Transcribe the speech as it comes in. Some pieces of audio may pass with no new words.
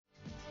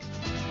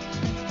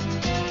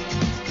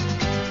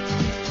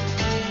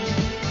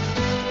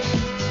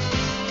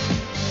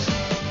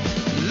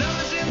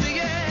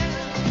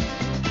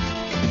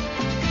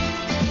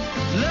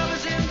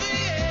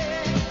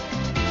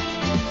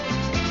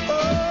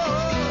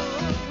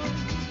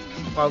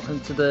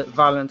welcome to the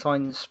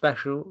Valentine's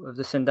special of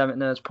the Syndemic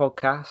Nerds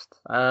podcast.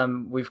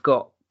 We've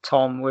got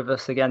Tom with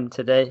us again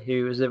today,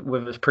 who was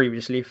with us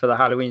previously for the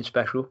Halloween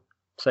special.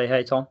 Say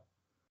hey, Tom.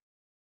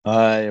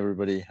 Hi,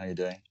 everybody. How you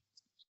doing?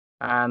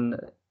 And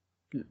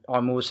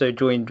I'm also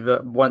joined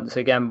once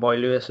again by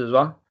Lewis as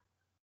well.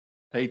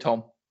 Hey,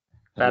 Tom.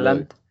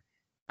 Belland.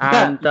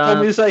 And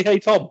Tom, you say hey,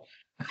 Tom.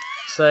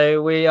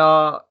 So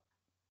we're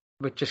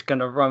just going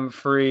to run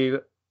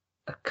through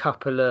a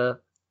couple of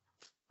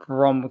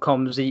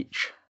rom-coms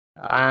each,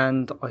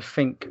 and I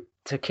think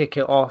to kick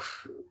it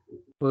off,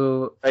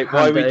 we'll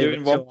why are we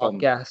doing rom-com?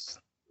 Guess.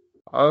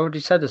 I already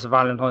said it's a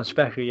Valentine's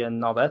special, you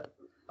knobhead.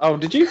 Oh,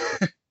 did you?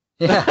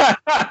 Yeah.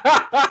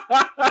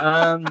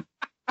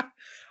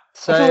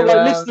 So I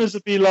thought listeners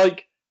would be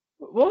like,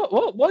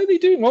 what? Why are they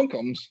doing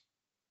rom-coms?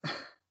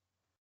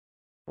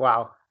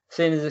 Wow.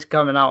 Seeing as it's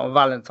coming out on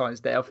Valentine's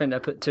Day, I think they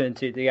put two and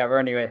two together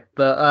anyway.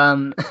 But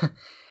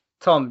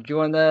Tom, do you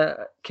want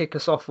to kick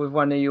us off with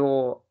one of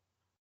your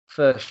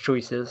first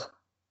choices?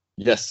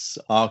 Yes,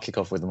 I'll kick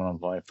off with one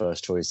of my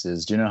first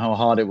choices. Do you know how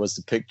hard it was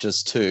to pick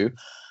just two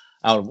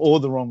out of all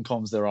the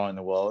rom-coms there are in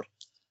the world?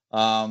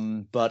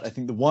 But I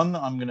think the one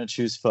that I'm going to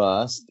choose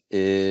first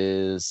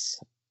is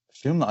a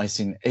film that I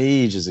seen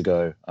ages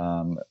ago,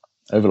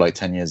 over like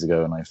 10 years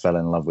ago, and I fell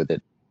in love with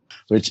it,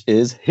 which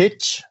is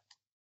Hitch.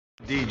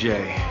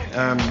 DJ,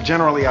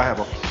 generally I have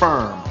a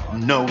firm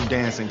no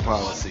dancing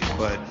policy,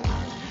 but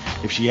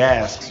if she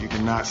asks, you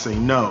cannot say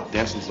no.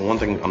 Dancing's the one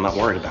thing I'm not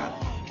worried about.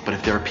 But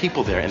if there are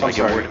people there and I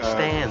get worried,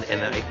 stand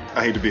and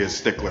I hate to be a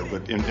stickler,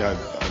 but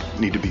I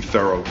need to be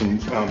thorough. Can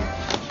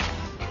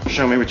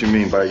show me what you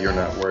mean by you're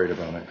not worried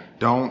about it.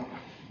 Don't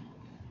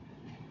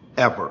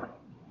ever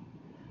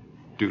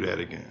do that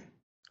again.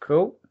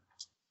 Cool.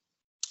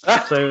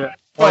 So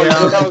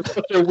that was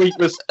such a weak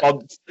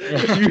response.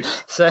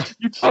 Yeah.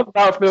 You pump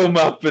that film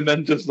up and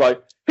then just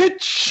like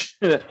Hitch.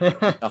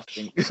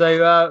 Nothing.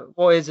 So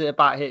what is it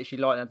about Hitch you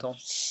like then, Tom?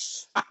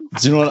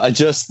 Do you know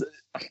what?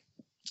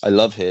 I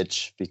love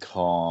Hitch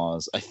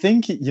because I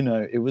think,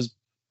 it was,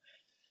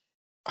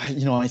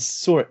 I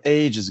saw it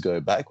ages ago,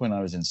 back when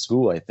I was in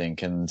school, I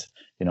think. And,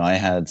 I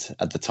had,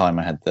 at the time,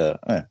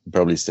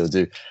 probably still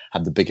do,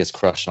 had the biggest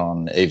crush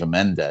on Eva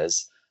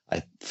Mendes.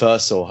 I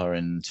first saw her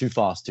in Too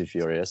Fast, Too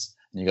Furious.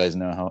 You guys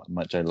know how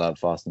much I love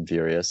Fast and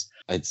Furious.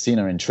 I'd seen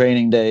her in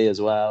Training Day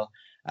as well.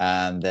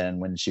 And then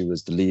when she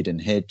was the lead in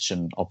Hitch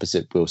and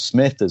opposite Will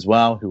Smith as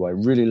well, who I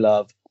really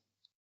love,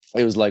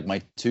 it was like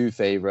my two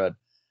favorite,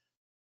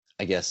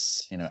 I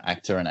guess,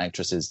 actor and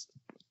actresses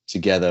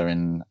together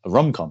in a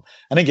rom-com.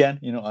 And again,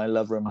 I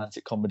love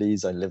romantic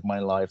comedies. I live my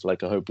life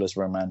like a hopeless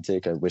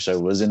romantic. I wish I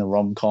was in a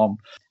rom-com.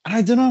 And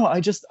I don't know,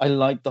 I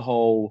like the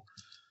whole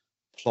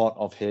plot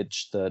of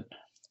Hitch, that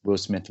Will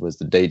Smith was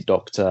the date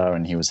doctor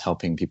and he was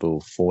helping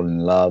people fall in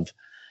love.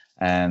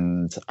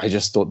 And I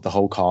just thought the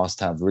whole cast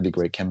had really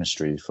great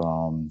chemistry,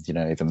 from,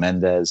 Eva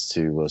Mendes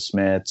to Will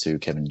Smith to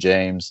Kevin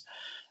James.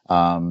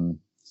 And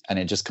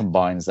it just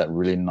combines that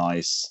really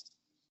nice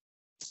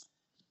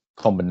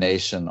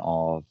combination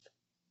of,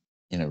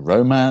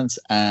 romance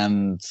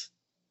and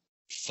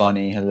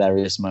funny,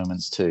 hilarious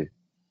moments too.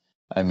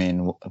 I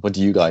mean, what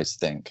do you guys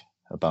think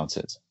about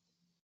it?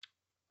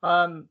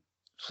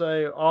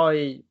 So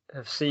I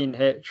have seen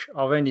Hitch.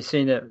 I've only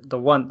seen it the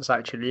once,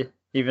 actually,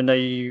 even though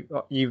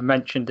you've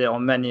mentioned it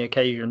on many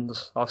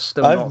occasions. I've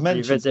not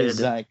revisited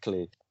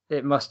exactly.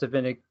 It must have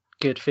been a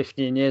good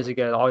 15 years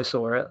ago that I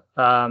saw it.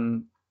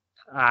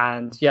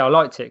 And yeah, I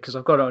liked it because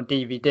I've got it on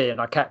DVD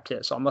and I kept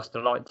it, so I must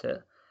have liked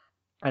it.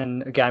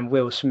 And again,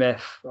 Will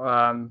Smith,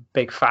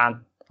 big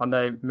fan. I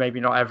know maybe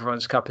not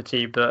everyone's cup of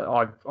tea, but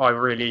I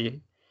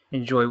really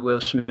enjoy Will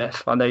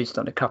Smith. I know he's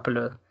done a couple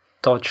of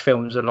dodge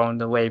films along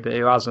the way, but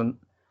who hasn't?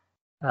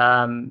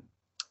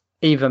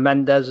 Eva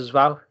Mendes as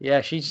well.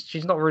 Yeah,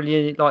 she's not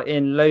really like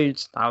in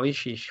loads now, is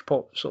she? She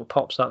sort of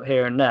pops up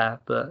here and there,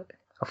 but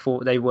I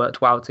thought they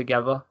worked well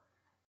together.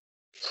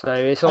 So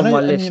it's on my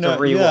list to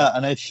rewatch. Yeah,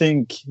 and I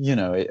think,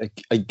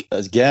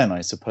 again,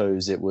 I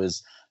suppose it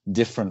was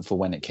different for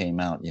when it came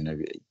out. You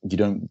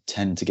don't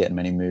tend to get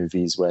many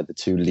movies where the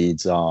two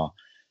leads are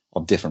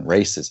of different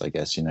races, I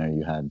guess. You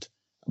had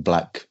a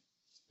black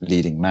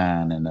leading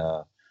man and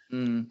a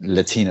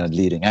Latina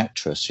leading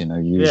actress.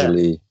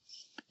 Usually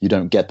you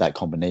don't get that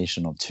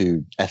combination of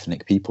two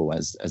ethnic people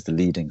as the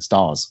leading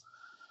stars.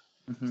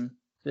 Mm-hmm.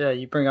 Yeah,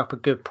 you bring up a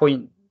good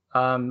point.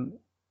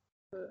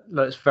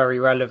 That's very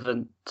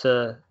relevant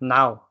to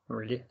now,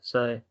 really.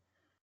 So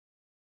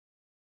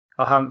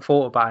I haven't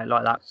thought about it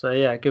like that. So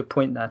yeah, good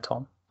point there,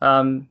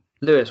 Tom.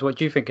 Lewis, what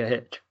do you think of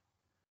Hitch?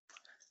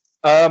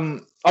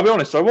 I'll be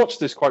honest, I watched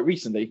this quite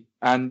recently,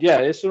 and yeah,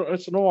 it's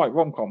an alright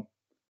rom-com.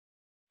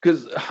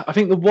 Because I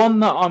think the one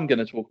that I'm going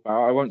to talk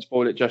about, I won't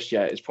spoil it just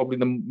yet, is probably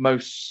the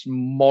most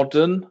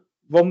modern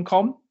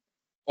rom-com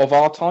of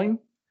our time.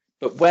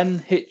 But when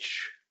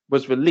Hitch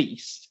was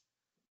released,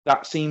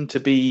 that seemed to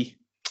be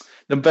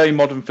the very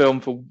modern film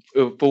for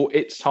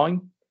its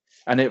time,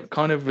 and it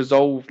kind of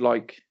resolved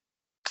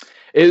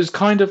it was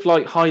kind of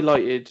like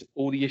highlighted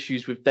all the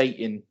issues with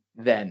dating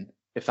then,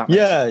 if that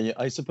makes sense. Yeah,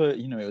 I suppose,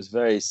 it was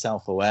very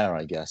self-aware,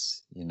 I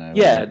guess,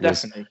 Yeah, it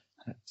was, definitely.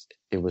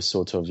 it was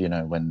sort of,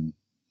 when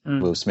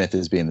Mm. Will Smith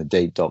is being the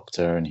date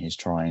doctor and he's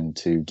trying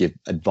to give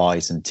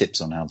advice and tips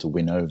on how to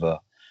win over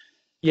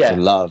Yeah,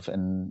 to love.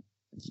 And,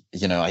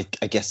 I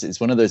guess it's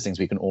one of those things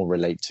we can all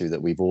relate to,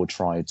 that we've all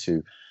tried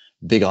to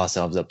big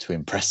ourselves up to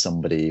impress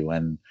somebody,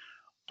 when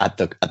at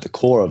the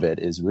core of it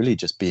is really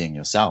just being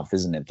yourself,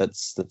 isn't it?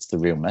 That's the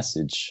real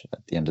message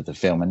at the end of the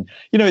film. And,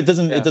 it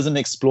doesn't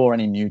explore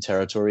any new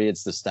territory.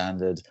 It's the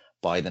standard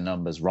by the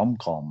numbers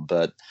rom-com,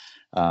 but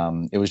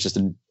it was just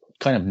a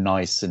kind of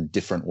nice and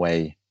different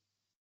way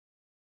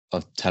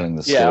of telling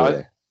the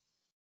story.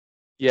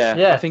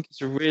 I think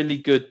it's a really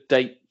good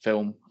date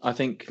film. I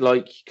think,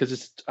 because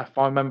if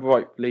I remember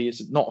rightly,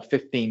 it's not a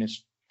 15,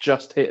 it's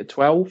just hit a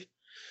 12.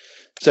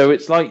 So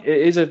it's it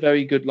is a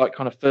very good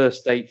kind of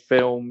first date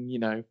film.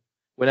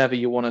 Whenever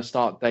you want to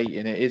start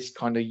dating, it is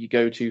kind of your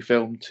go-to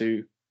film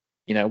to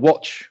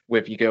watch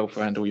with your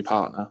girlfriend or your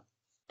partner.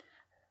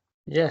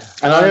 Yeah.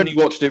 And I only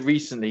watched it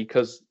recently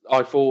because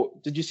I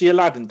thought, did you see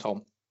Aladdin,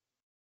 Tom?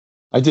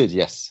 I did,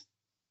 yes.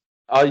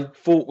 I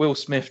thought Will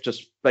Smith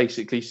just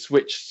basically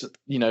switched,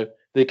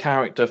 the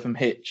character from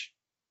Hitch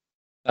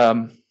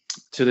to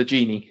the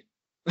genie.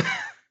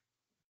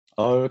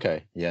 Oh,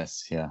 okay.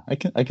 Yes, yeah.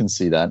 I can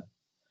see that.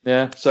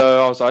 Yeah,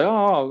 so I was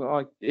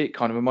like, it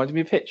kind of reminds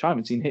me of Hitch. I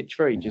haven't seen Hitch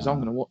for ages. I'm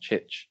going to watch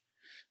Hitch.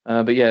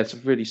 But yeah, it's a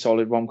really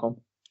solid rom-com.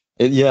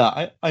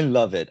 I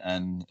love it.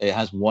 And it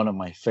has one of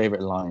my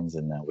favorite lines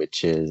in there,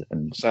 which is,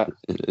 and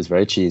it's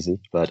very cheesy,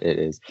 but it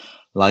is,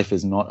 life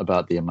is not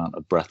about the amount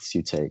of breaths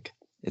you take.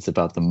 It's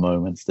about the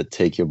moments that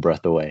take your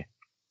breath away.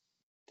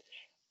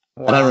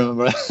 Wow. And I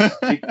remember...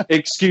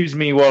 Excuse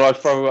me while I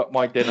throw up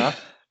my dinner.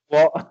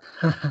 What?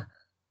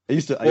 I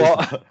used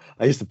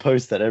to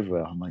post that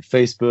everywhere on my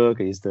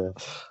Facebook. I used to...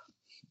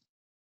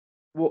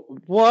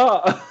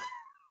 What?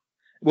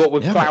 What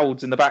with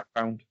clouds in the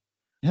background?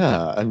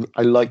 Yeah,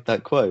 I liked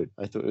that quote.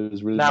 I thought it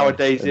was really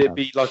nowadays nice. it'd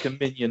be like a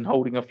minion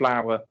holding a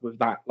flower with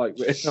that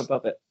written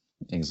above it.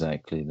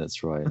 Exactly,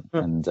 that's right.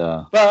 And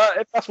but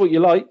if that's what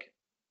you like,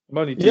 I'm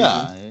only teasing.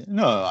 Yeah,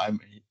 no,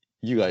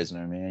 you guys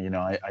know me.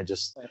 I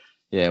just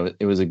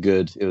it was a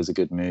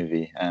good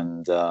movie,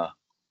 and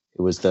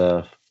it was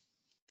the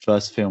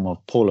first film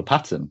of Paula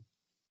Patton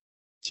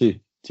too.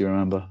 Do you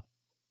remember?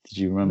 Did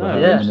you remember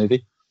her in the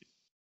movie?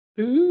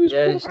 Who's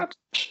Paula Patton?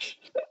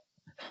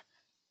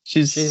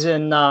 She's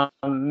in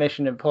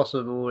Mission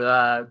Impossible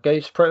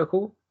Ghost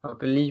Protocol. I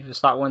believe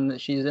it's that one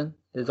that she's in.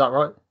 Is that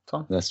right,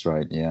 Tom? That's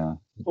right, yeah.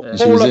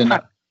 She was in...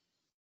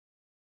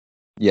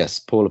 Yes,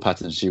 Paula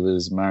Patton. She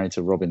was married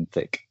to Robin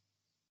Thicke.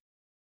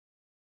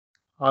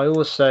 I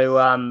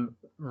also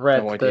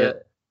read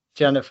that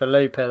Jennifer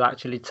Lopez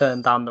actually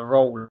turned down the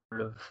role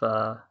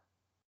of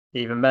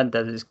Eva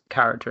Mendes'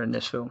 character in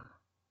this film.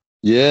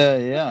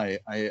 Yeah,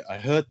 I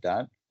heard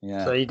that.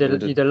 Yeah. So you'd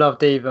have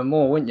loved it even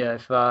more, wouldn't you,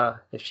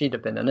 if she'd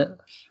have been in it?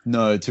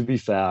 No, to be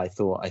fair, I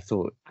thought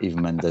Eva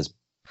Mendes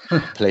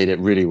played it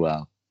really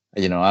well.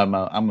 I'm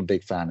a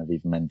big fan of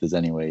Eva Mendes,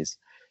 anyways.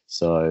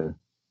 So,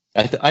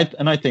 I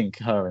think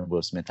her and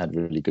Will Smith had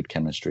really good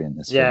chemistry in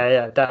this.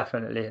 Yeah,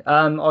 definitely.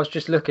 I was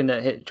just looking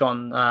at Hitch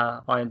on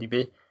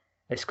IMDb.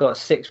 It's got a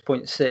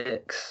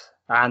 6.6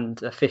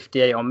 and a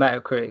 58 on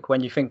Metacritic.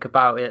 When you think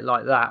about it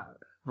like that,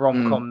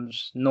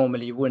 rom-coms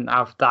normally wouldn't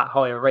have that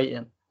higher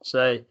rating.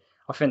 So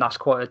I think that's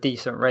quite a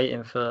decent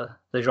rating for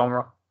the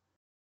genre.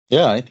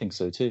 Yeah, I think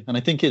so too. And I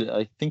think it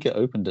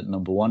opened at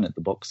number 1 at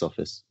the box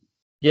office.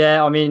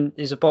 Yeah, I mean,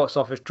 he's a box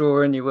office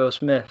drawer, and Will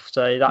Smith,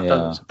 so that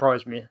doesn't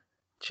surprise me.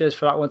 Cheers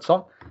for that one,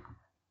 Tom.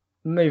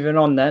 Moving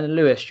on then,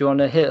 Lewis, do you want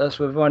to hit us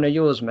with one of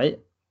yours, mate?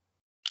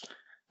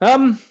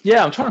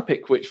 Yeah, I'm trying to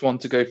pick which one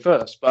to go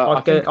first,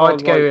 but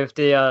I'd go with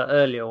the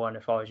earlier one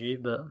if I was you,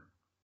 but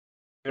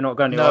you're not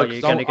going to. Are you?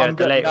 You're going to go with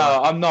the later one?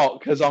 No, I'm not,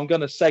 because I'm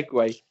going to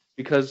segue,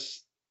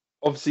 because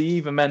obviously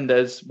Eva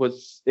Mendes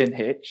was in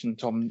Hitch, and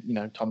Tom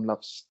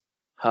loves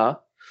her.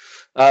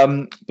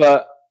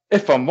 But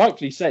if I'm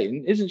rightfully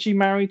saying, isn't she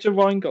married to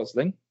Ryan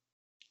Gosling?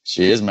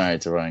 She is married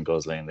to Ryan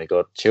Gosling. They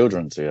got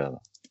children together.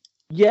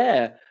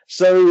 Yeah.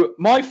 So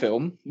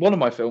one of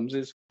my films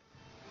is...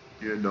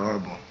 You're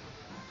adorable.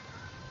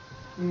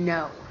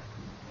 No.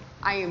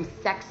 I am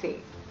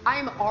sexy. I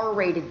am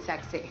R-rated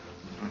sexy.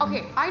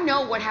 Okay, I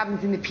know what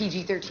happens in the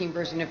PG-13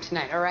 version of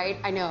Tonight, all right?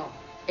 I know.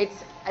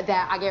 It's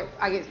that I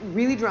get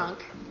really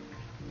drunk,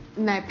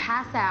 and then I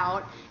pass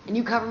out, and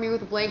you cover me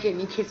with a blanket,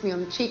 and you kiss me on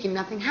the cheek, and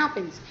nothing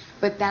happens.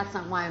 But that's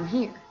not why I'm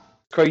here.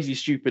 Crazy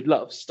Stupid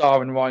Love,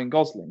 starring Ryan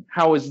Gosling.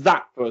 How is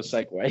that for a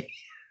segue?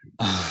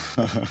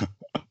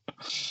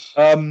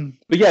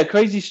 But yeah,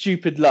 Crazy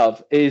Stupid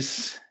Love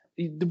is...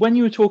 When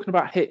you were talking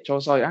about Hitch, I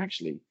was like,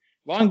 actually,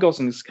 Ryan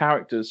Gosling's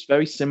character is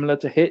very similar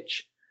to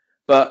Hitch,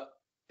 but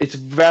it's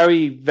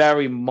very,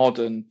 very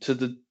modern to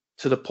the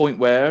point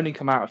where it only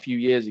came out a few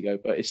years ago,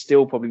 but it's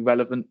still probably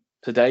relevant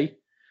today.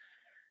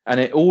 And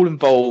it all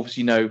involves,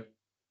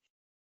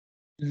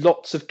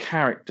 lots of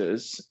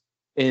characters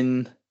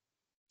in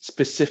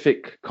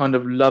specific kind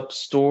of love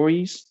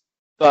stories.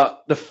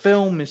 But the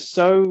film is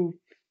so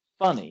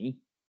funny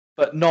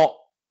but not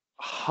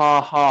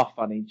ha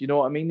funny. Do you know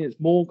what I mean? It's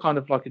more kind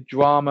of like a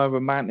drama,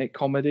 romantic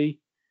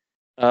comedy.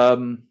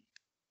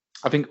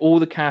 I think all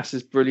the cast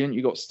is brilliant.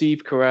 You got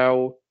Steve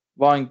Carell,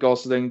 Ryan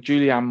Gosling,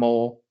 Julianne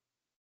Moore,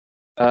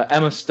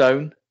 Emma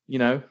Stone. You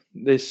know,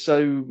 there's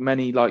so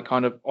many like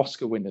kind of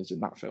Oscar winners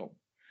in that film,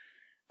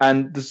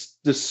 and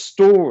the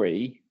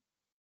story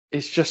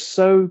is just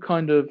so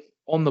kind of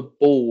on the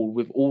ball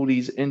with all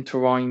these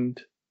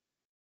intertwined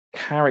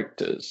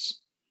characters,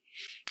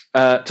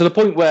 to the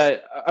point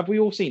where have we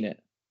all seen it?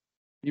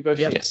 You both?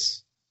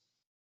 Yes.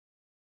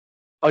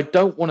 I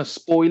don't want to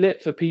spoil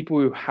it for people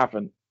who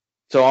haven't.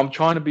 So I'm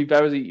trying to be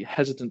very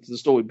hesitant to the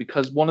story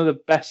because one of the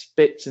best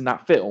bits in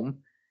that film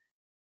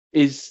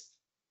is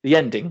the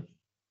ending,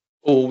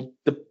 or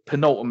the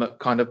penultimate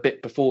kind of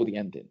bit before the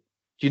ending.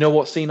 Do you know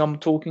what scene I'm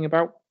talking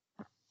about?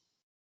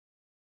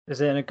 Is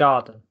it in a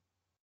garden?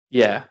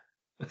 Yeah.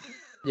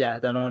 Yeah,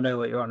 then I know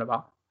what you're on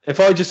about. If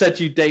I just said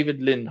to you David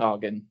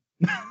Lindhagen,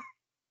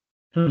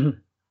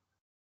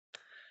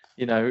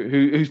 you know,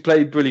 who's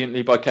played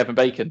brilliantly by Kevin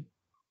Bacon.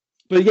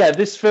 But yeah,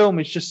 this film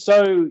is just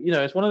so, you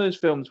know, it's one of those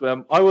films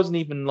where I wasn't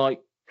even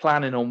like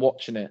planning on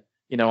watching it.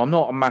 You know, I'm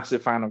not a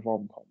massive fan of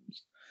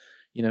rom-coms.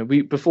 You know,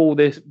 before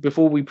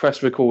we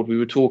pressed record, we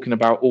were talking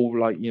about all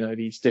like, you know,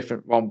 these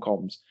different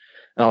rom-coms.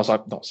 And I was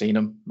like, not seen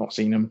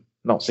them.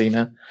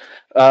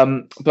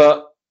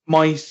 But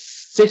my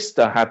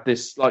sister had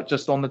this like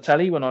just on the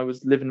telly when I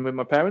was living with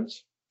my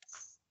parents.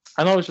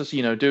 And I was just,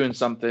 you know, doing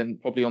something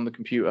probably on the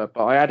computer,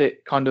 but I had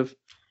it kind of,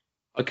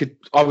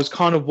 I was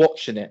kind of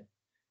watching it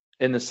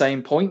in the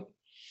same point.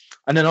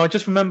 And then I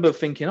just remember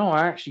thinking, oh,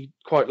 I actually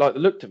quite like the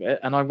look of it.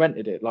 And I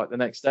rented it like the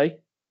next day.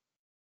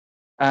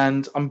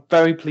 And I'm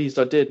very pleased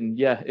I did. And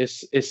yeah,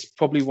 it's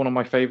probably one of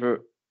my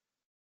favorite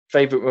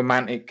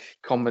romantic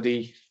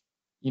comedy,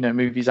 you know,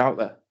 movies out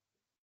there.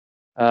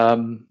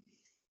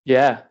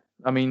 Yeah,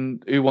 I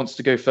mean, who wants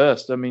to go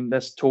first? I mean,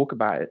 let's talk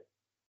about it.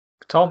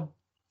 Tom?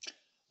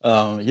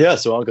 Yeah,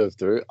 so I'll go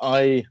through.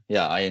 I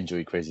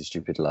enjoy Crazy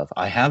Stupid Love.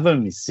 I have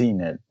only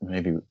seen it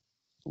maybe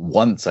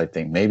once, I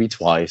think, maybe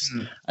twice,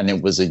 and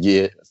it was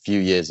a few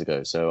years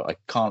ago, so I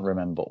can't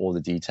remember all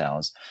the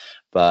details.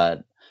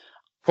 But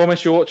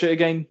promise you'll watch it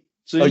again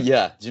soon. Oh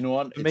yeah, do you know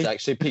what? It's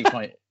actually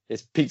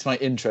piqued my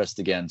interest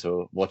again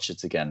to watch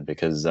it again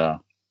because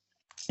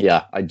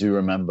yeah, I do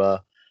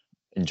remember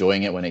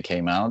enjoying it when it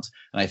came out,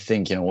 and I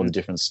think, you know, all the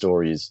different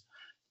stories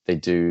they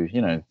do,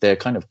 you know, they're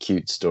kind of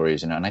cute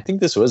stories, you know, and I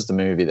think this was the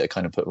movie that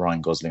kind of put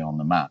Ryan Gosling on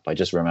the map. I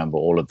just remember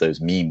all of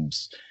those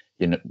memes,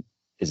 you know,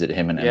 is it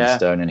him and Emma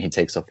Stone and he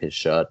takes off his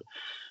shirt?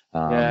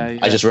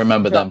 I just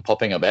remember them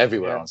popping up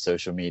everywhere on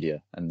social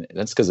media, and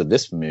that's because of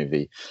this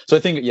movie. So I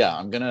think, yeah,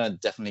 I'm gonna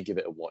definitely give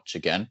it a watch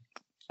again.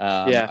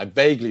 I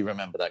vaguely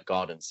remember that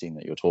garden scene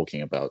that you're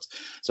talking about,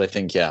 so I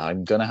think, yeah,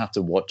 I'm gonna have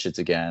to watch it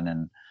again.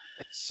 And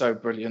it's so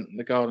brilliant.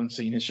 The garden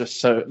scene is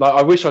just so, like,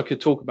 I wish I could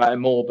talk about it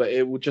more, but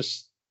it will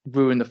just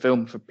ruin the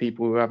film for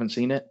people who haven't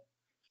seen it.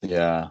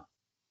 Yeah.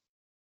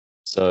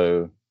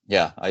 So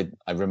yeah, I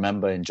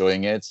remember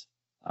enjoying it.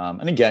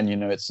 And again, you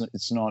know,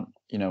 it's not,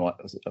 you know,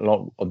 a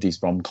lot of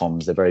these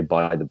rom-coms, they're very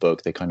by the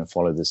book. They kind of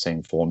follow the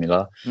same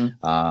formula.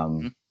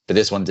 But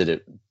this one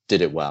did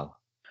it well.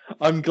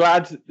 I'm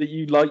glad that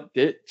you liked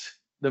it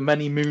the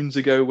many moons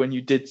ago when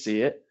you did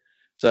see it.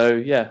 So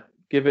yeah,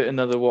 give it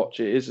another watch.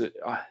 It's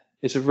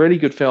a really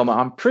good film.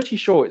 I'm pretty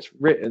sure it's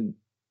written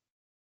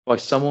by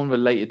someone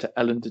related to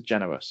Ellen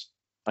DeGeneres,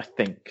 I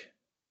think.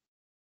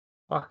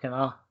 Fucking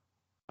hell.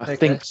 I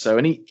think so.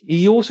 And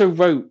he also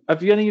wrote,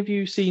 have any of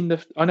you seen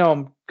I know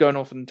I'm going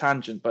off on a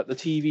tangent, but the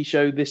TV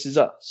show This Is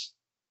Us?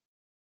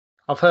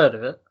 I've heard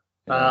of it.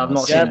 I've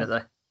not seen it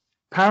though.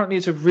 Apparently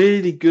it's a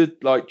really good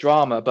like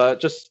drama, but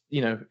just,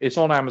 you know, it's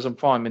on Amazon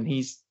Prime, and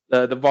he's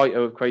the writer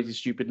of Crazy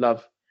Stupid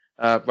Love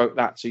wrote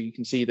that, so you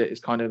can see that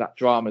it's kind of that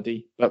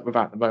dramedy, but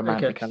without the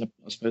romantic element,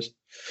 I suppose.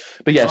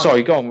 But yeah,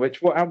 sorry, go on,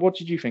 Rich. What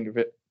did you think of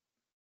it?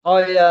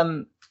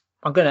 I'm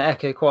going to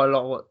echo quite a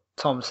lot of what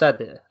Tom said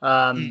here.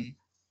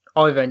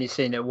 I've only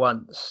seen it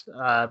once,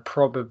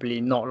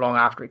 probably not long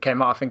after it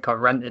came out. I think I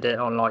rented it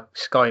on like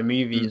Sky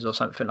Movies or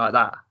something like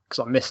that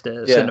because I missed it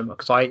at the cinema,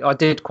 because I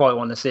did quite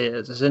want to see it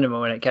at the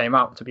cinema when it came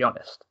out, to be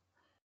honest.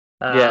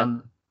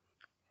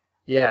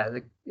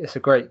 It's a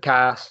great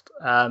cast.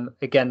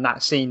 Again,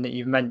 that scene that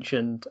you've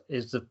mentioned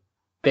is the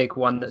big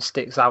one that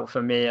sticks out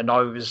for me, and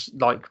I was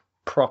like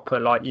proper,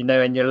 like, you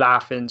know, and you're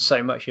laughing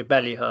so much your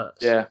belly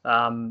hurts.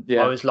 I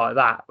was like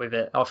that with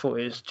it. I thought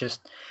it was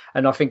just,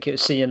 and I think it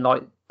was seeing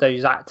like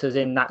those actors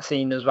in that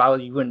scene as well.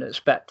 You wouldn't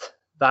expect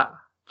that.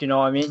 Do you know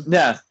what I mean?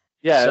 Yeah.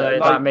 So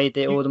like, that made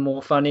it all the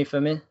more funny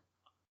for me.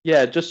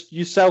 Yeah, just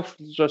yourself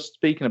just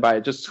speaking about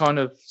it just kind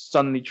of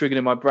suddenly triggered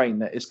in my brain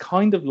that it's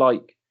kind of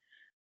like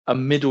a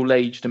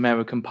middle-aged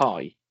American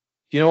Pie.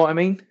 Do you know what I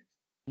mean?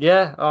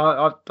 Yeah,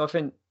 I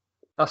think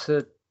that's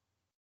a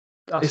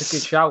good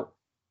shout.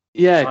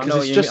 Yeah,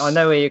 because it's just, I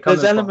know where you're coming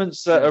from. There's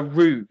elements that are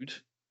rude.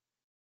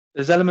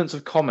 There's elements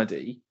of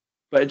comedy,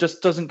 but it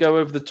just doesn't go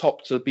over the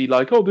top to be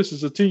like, oh, this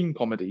is a teen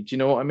comedy. Do you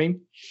know what I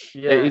mean?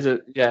 Yeah. It is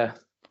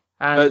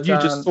And you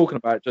just talking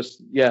about it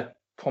just,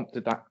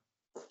 prompted that.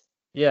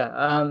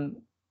 Yeah,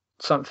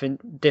 something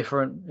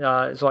different.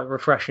 It's like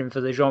refreshing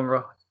for the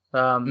genre.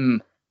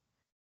 And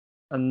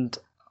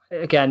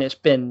again, it's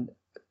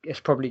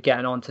probably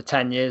getting on to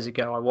 10 years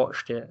ago I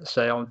watched it,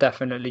 so I'm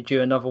definitely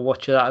due another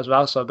watch of that as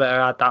well. So I better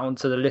add that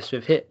onto the list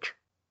with Hitch.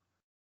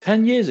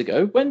 10 years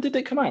ago? When did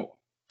it come out?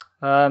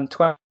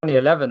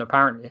 2011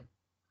 apparently.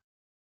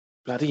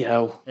 Bloody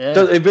hell! Yeah,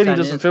 It really 10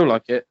 doesn't years. feel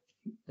like it.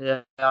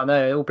 Yeah, I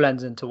know it all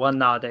blends into one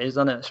nowadays,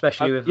 doesn't it?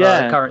 Especially with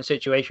Yeah. the current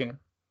situation.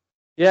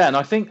 Yeah, and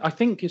I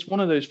think it's one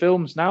of those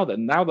films now.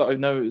 Then now that I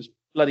know it's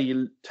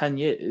bloody 10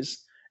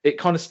 years, it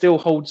kind of still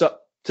holds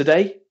up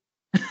today.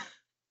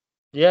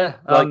 Yeah,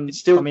 Like, it's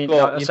still I mean,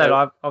 got, like I you said,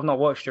 know- I've not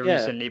watched it Yeah.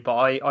 recently, but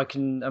I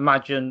can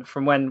imagine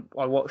from when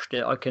I watched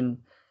it, I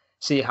can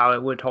see how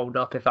it would hold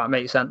up if that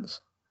makes sense.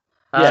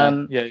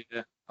 Yeah,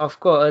 yeah. I've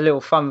got a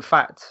little fun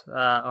fact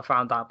I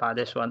found out about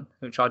this one,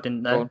 which I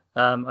didn't know.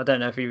 I don't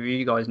know if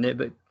you guys knew,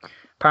 but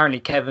apparently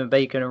Kevin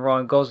Bacon and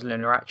Ryan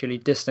Gosling are actually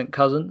distant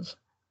cousins.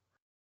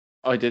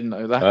 I didn't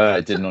know that.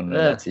 I did not know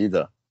Yeah. that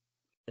either.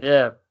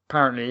 Yeah,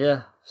 apparently,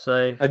 yeah.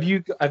 So Have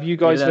you you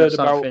guys learn heard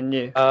about something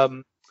new?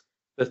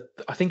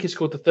 I think it's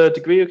called The Third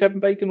Degree of Kevin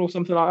Bacon or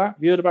something like that?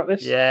 Have you heard about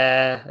this?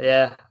 Yeah.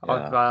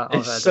 I've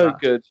It's heard so of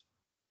that. good.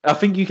 I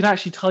think you can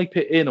actually type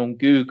it in on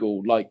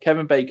Google, like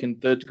Kevin Bacon,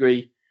 Third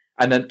Degree,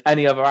 and then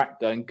any other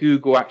actor, and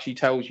Google actually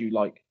tells you,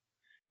 like,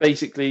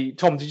 basically.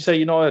 Tom, did you say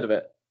you've not heard of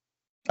it?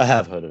 I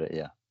have heard of it.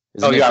 Yeah.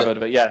 Oh, you have heard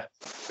of it, yeah.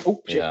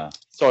 Oh, shit. Yeah.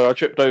 Sorry, I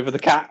tripped over the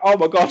cat. Oh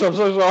my god, I'm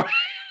so sorry.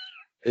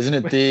 Isn't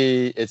it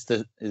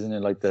isn't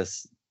it like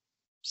this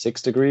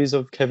 6 degrees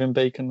of Kevin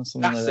Bacon or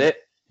something That's like that?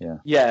 it.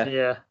 Yeah.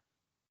 Yeah.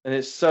 And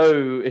it's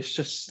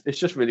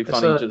just really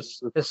funny.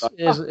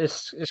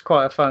 It's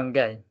quite a fun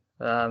game.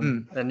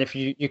 And if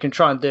you can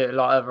try and do it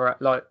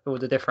like all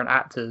the different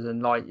actors,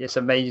 and like it's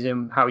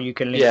amazing how you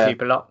can link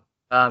people up.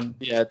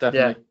 Yeah,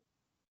 definitely.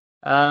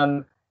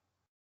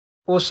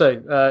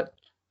 Also,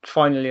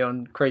 finally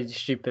on Crazy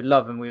Stupid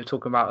Love, and we were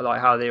talking about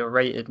like how they were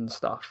rated and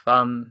stuff.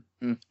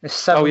 It's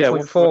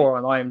 7.4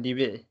 on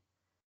IMDb.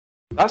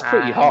 That's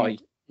pretty high.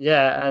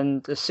 Yeah,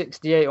 and a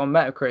 68 on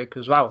Metacritic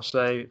as well.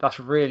 So that's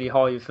really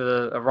high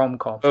for a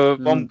rom-com.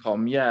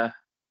 Rom-com, yeah.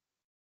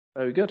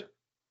 Very good.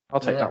 I'll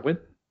take that win.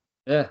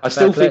 Yeah, I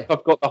still think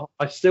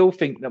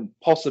that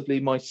possibly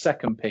my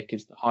second pick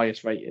is the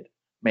highest rated.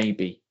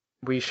 Maybe.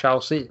 We shall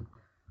see.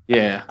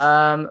 Yeah.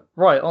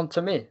 Right, on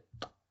to me.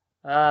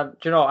 Do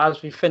you know,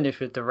 as we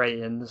finish with the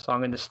ratings,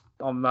 I'm gonna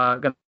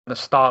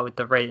start with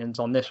the ratings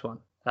on this one.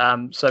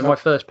 So my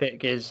first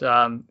pick is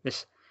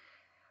this.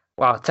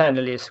 Well,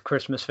 technically it's a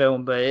Christmas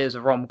film, but it is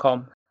a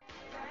rom-com.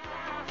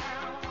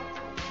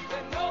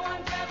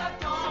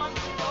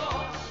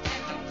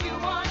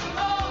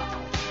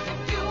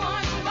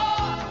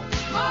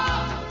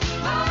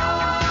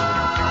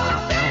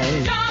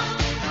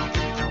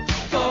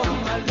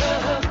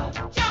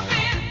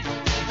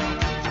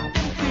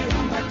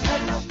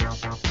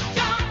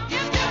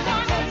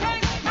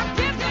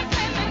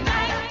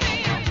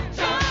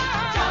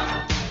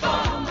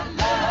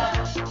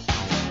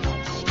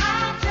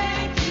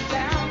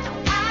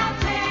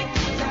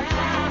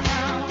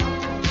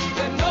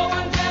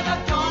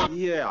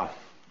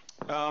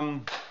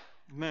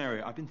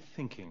 Mary, I've been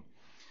thinking.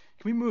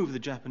 Can we move the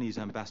Japanese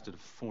ambassador to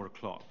 4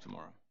 o'clock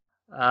tomorrow?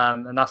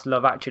 And that's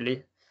Love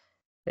Actually.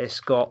 It's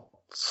got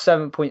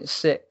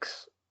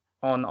 7.6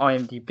 on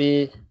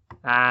IMDb,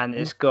 and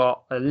it's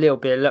got a little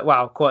bit,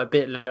 quite a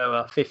bit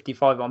lower,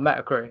 55 on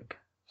Metacritic.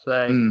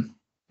 So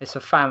it's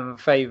a fan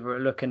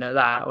favourite looking at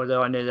that,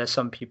 although I know there's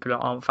some people that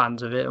aren't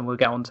fans of it, and we'll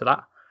get onto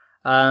that.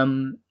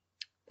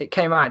 It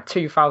came out in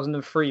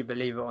 2003,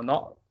 believe it or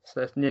not.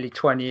 So it's nearly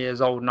 20 years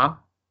old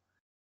now.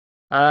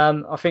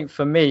 I think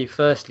for me,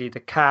 firstly,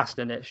 the cast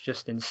in it's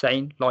just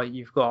insane. Like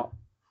you've got,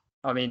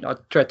 I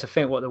dread to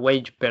think what the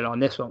wage bill on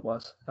this one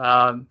was.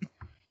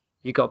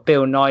 You got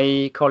Bill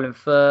Nighy, Colin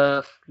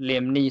Firth,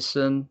 Liam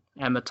Neeson,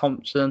 Emma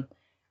Thompson,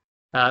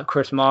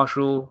 Chris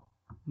Marshall,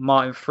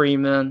 Martin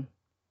Freeman,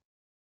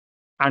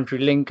 Andrew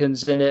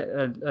Lincoln's in it,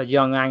 a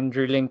young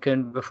Andrew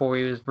Lincoln before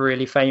he was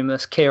really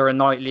famous, Keira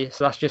Knightley.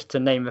 So that's just to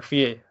name a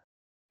few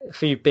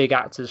big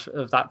actors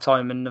of that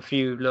time, and a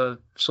few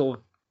sort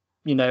of,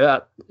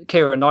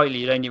 Keira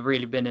Knightley had only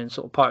really been in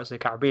sort of Pirates of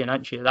the Caribbean,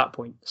 hadn't she, at that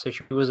point? So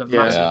she wasn't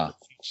massive.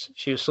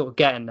 She was sort of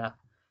getting there.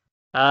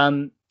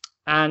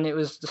 And it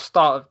was the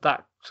start of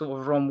that sort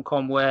of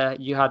rom-com where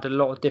you had a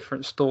lot of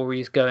different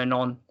stories going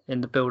on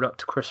in the build-up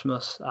to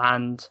Christmas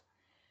and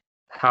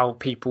how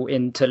people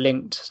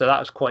interlinked. So that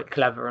was quite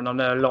clever. And I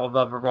know a lot of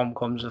other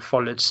rom-coms have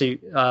followed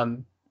suit.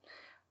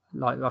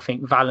 Like I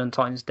think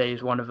Valentine's Day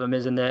is one of them,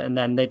 isn't it? And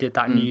then they did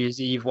that New Year's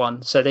Eve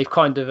one. So they've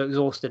kind of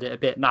exhausted it a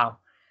bit now.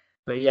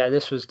 But yeah,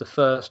 this was the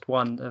first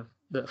one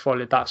that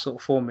followed that sort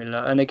of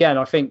formula. And again,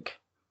 I think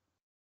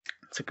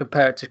to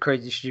compare it to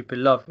Crazy Stupid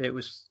Love, it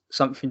was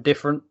something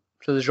different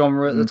to the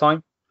genre at the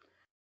time.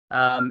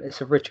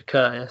 It's a Richard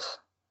Curtis.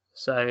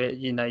 So,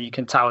 you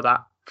can tell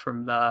that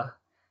from the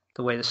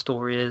way the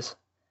story is.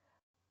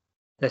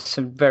 There's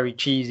some very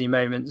cheesy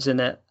moments in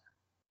it.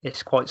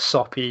 It's quite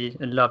soppy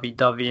and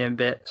lovey-dovey in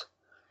bits.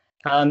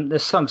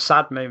 There's some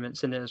sad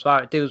moments in it as well.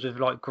 It deals with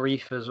like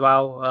grief as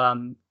well.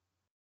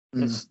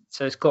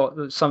 So it's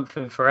got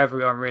something for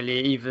everyone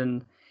really.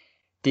 Even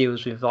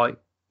deals with like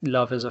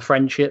love as a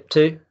friendship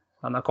too,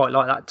 and I quite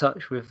like that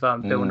touch with Bill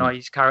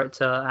Nighy's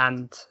character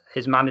and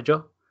his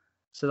manager.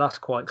 So that's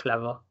quite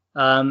clever.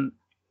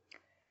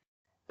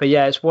 But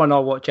yeah, it's one I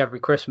watch every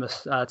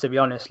Christmas, to be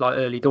honest, like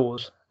early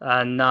doors.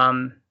 And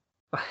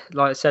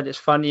like I said, it's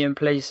funny in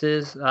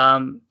places.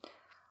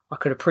 I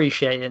could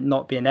appreciate it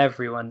not being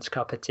everyone's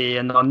cup of tea.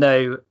 And I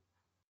know,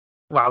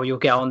 well, you'll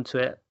get onto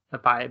it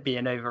about it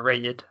being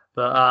overrated.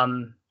 But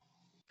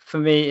for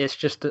me, it's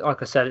just,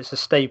 like I said, it's a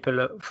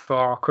staple for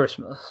our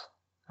Christmas.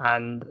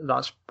 And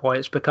that's why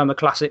it's become a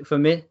classic for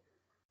me.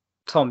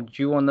 Tom, do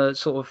you want to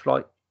sort of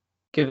like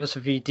give us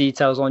a few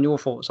details on your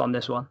thoughts on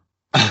this one?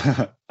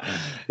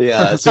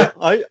 Yeah, so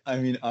I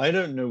mean, I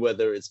don't know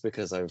whether it's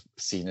because I've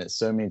seen it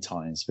so many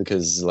times,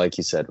 because like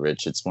you said,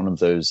 Rich, it's one of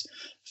those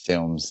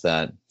films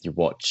that you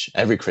watch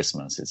every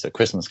Christmas. It's a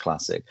Christmas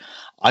classic.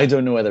 I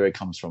don't know whether it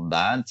comes from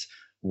that,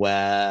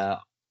 where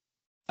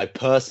I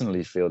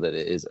personally feel that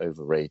it is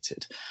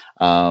overrated.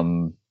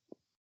 You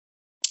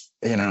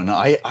know, no,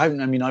 I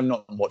mean, I've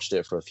not watched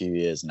it for a few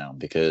years now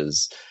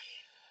because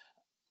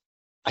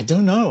I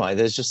don't know.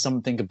 There's just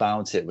something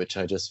about it which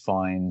I just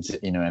find,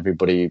 you know,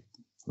 everybody,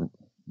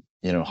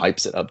 you know,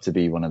 hypes it up to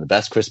be one of the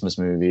best Christmas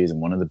movies and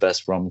one of the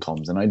best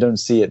rom-coms, and I don't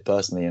see it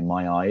personally in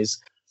my eyes.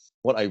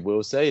 What I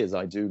will say is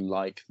I do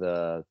like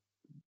the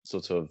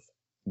sort of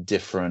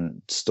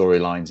different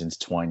storylines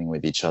intertwining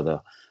with each other.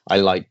 I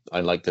like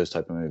those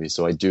type of movies,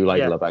 so I do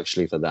like Love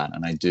Actually for that,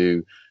 and I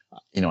do,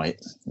 you know, I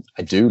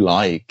do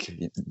like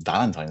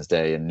Valentine's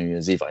Day and New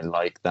Year's Eve. I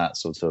like that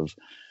sort of,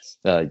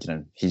 you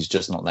know, he's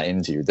just not that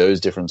into you. Those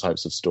different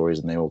types of stories,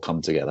 and they all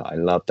come together. I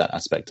love that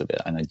aspect of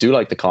it, and I do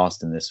like the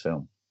cast in this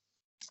film.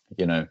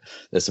 You know,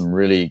 there's some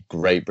really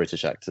great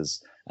British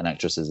actors and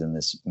actresses in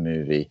this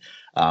movie,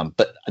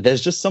 but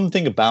there's just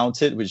something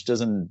about it which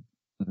doesn't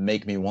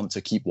make me want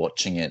to keep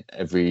watching it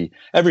every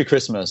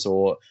Christmas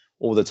or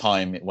all the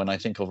time. When I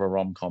think of a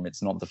rom-com,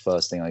 it's not the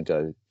first thing I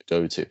go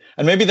to,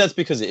 and maybe that's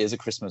because it is a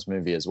Christmas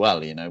movie as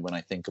well. You know, when I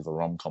think of a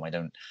rom-com, I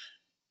don't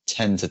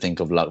tend to think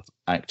of Love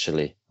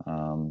Actually.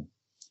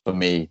 For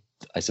me,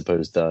 I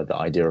suppose the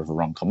idea of a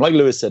rom-com, like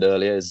Lewis said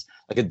earlier, is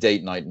like a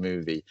date night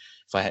movie.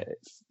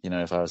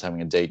 If I was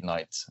having a date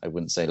night, I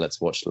wouldn't say let's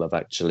watch Love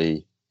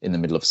Actually in the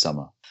middle of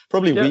summer.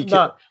 Probably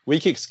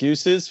weak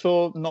excuses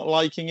for not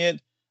liking it.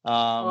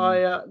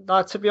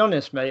 To be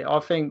honest, mate, I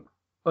think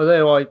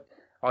although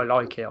I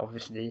like it,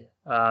 obviously,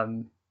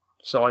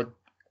 so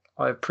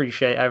I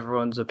appreciate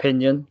everyone's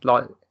opinion.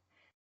 Like,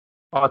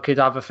 I could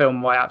have a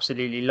film I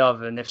absolutely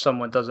love, and if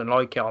someone doesn't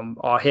like it,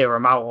 I'll hear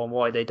them out on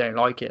why they don't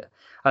like it.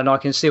 And I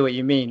can see what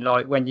you mean,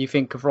 like when you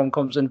think of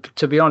rom-coms. And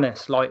to be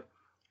honest, like,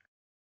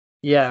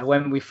 yeah,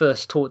 when we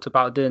first talked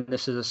about doing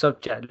this as a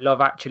subject,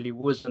 Love Actually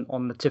wasn't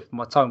on the tip of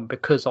my tongue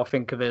because I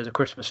think of it as a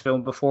Christmas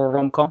film before a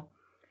rom-com.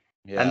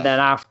 Yeah. And then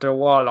after a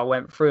while, I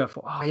went through and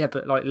thought, oh yeah,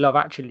 but like Love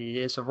Actually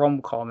is a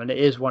rom-com and it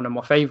is one of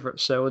my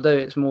favourites. So although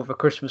it's more of a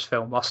Christmas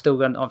film, I'm still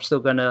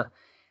gonna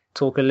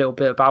talk a little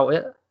bit about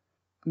it.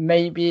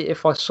 Maybe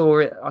if I saw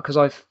it, because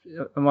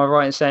am I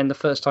right in saying the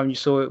first time you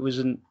saw it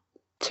wasn't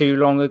too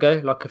long ago,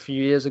 like a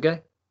few years ago?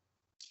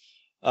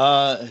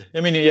 I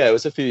mean, yeah, it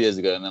was a few years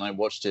ago, and then I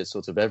watched it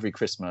sort of every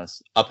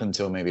Christmas up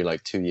until maybe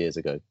like 2 years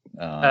ago.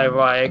 Oh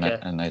right, okay.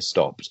 And I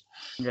stopped.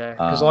 Yeah,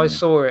 because I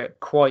saw it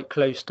quite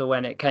close to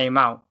when it came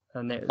out,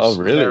 and it was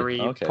very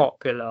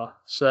popular.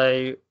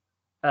 So,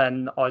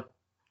 and I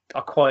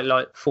quite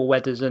like Four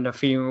Weddings and a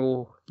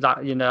Funeral.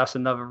 That, you know, that's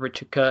another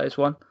Richard Curtis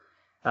one.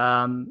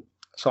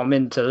 So I'm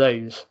into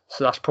those.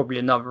 So that's probably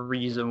another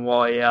reason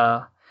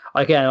why.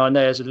 Again, I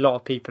know there's a lot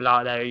of people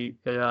out there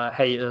who are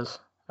haters.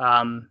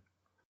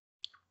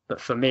 But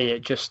for me,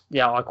 it just,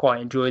 I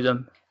quite enjoy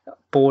them.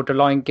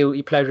 Borderline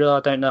guilty pleasure, I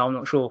don't know, I'm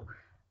not sure.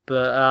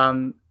 But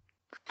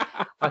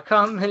I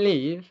can't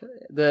believe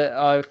that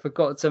I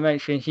forgot to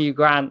mention Hugh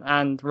Grant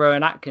and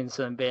Rowan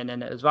Atkinson being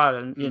in it as well.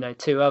 And, you know,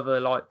 two other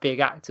like big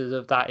actors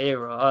of that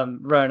era.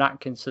 Rowan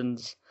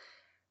Atkinson's,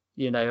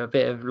 you know, a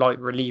bit of like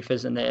relief,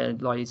 isn't it?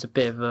 And, like, he's a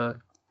bit of a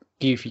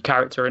goofy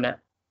character in it.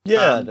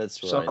 Yeah,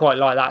 that's right. So I quite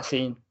like that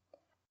scene.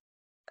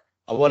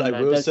 What I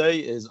will say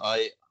is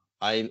I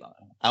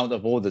out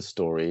of all the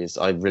stories,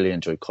 I really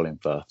enjoyed Colin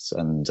Firth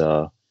and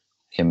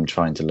him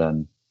trying to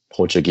learn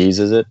Portuguese,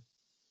 is it?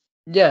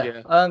 Yeah.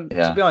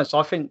 To be honest,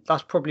 I think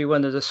that's probably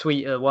one of the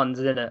sweeter ones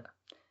in it.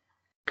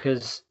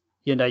 Because,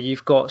 you know,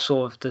 you've got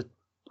sort of the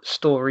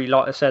story,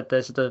 like I said,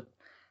 there's the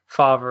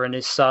father and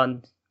his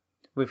son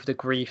with the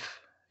grief.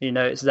 You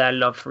know, it's their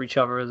love for each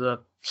other as a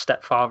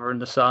stepfather and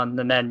the son.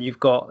 And then you've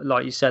got,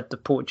 like you said, the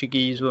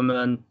Portuguese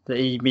woman that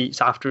he meets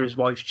after his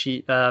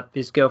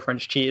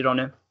girlfriend's cheated on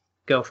him.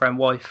 Girlfriend,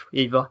 wife,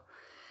 either.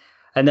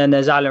 And then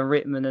there's Alan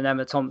Rickman and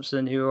Emma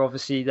Thompson, who are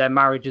obviously, their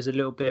marriage is a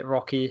little bit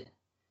rocky.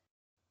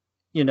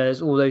 You know,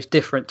 there's all those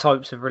different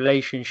types of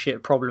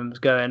relationship problems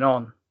going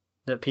on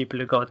that people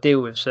have got to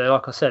deal with. So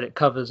like I said, it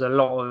covers a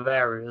lot of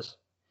areas.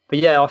 But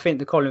yeah, I think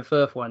the Colin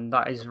Firth one,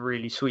 that is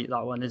really sweet,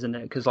 that one, isn't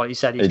it? Because like you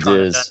said, he's It trying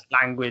to is. learn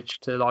language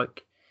to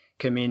like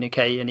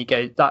communicate, and he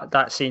goes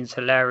that scene's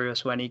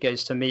hilarious when he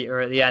goes to meet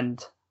her at the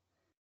end.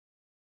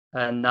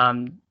 And I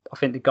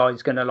think the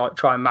guy's gonna like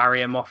try and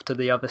marry him off to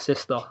the other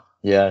sister.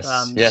 Yes,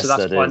 yes, So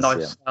that's that quite is,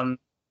 nice. yeah.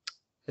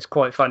 It's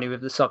quite funny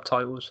with the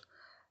subtitles.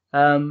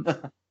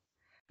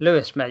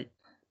 Lewis, mate,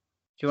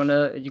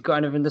 you got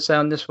anything to say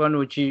on this one?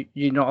 Or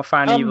you not a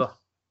fan either?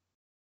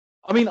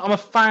 I mean, I'm a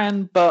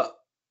fan, but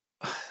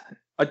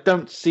I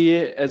don't see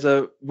it as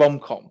a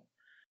rom-com.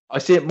 I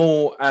see it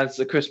more as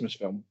a Christmas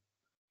film.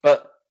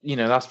 But, you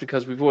know, that's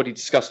because we've already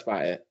discussed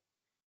about it.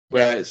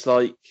 Where it's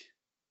like,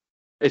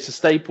 it's a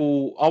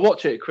staple. I'll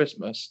watch it at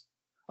Christmas.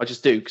 I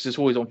just do, because it's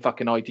always on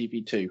fucking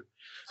ITV2.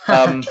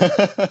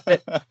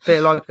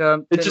 Bit like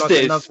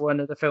is. another one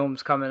of the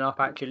films coming up,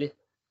 actually.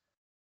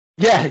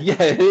 Yeah,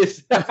 it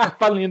is.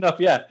 Funnily enough,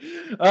 yeah.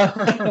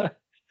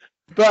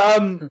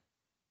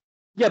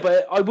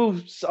 But I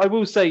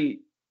will say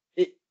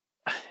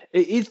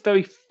it is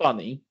very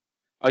funny.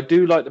 I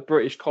do like the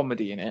British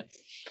comedy in it.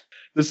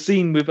 The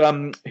scene with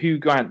Hugh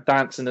Grant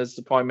dancing as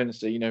the Prime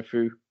Minister, you know,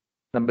 through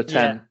Number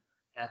 10,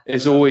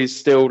 is always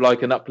still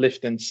like an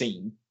uplifting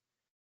scene.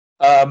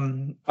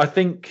 I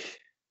think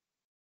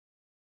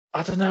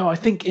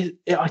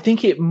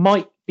it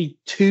might be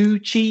too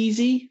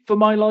cheesy for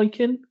my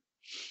liking.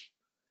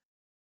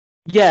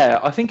 Yeah,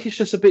 I think it's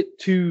just a bit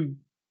too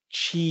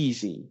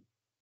cheesy.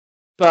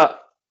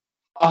 But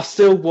I'll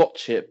still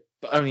watch it,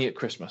 but only at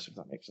Christmas, if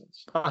that makes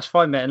sense. That's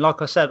fine, mate. And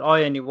like I said,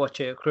 I only watch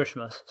it at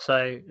Christmas,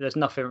 so there's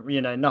nothing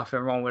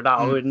wrong with that.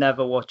 I would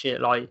never watch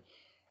it like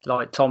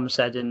Tom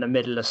said in the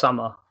middle of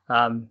summer.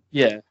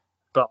 Yeah.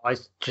 But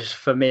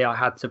for me, I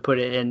had to put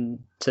it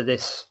into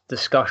this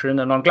discussion,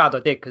 and I'm glad I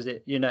did, because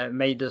it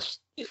made us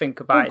think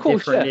about it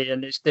differently,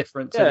 and it's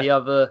different to the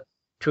other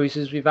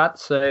choices we've had.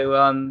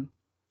 So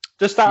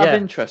just out of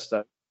interest,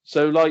 though.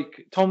 So,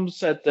 like Tom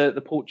said,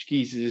 the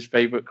Portuguese is his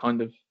favourite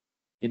kind of,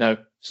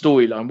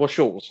 storyline. What's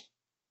yours?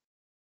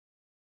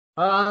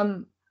 I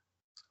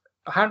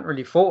hadn't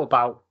really thought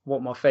about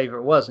what my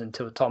favourite was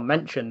until Tom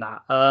mentioned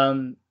that.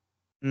 And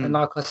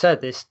like I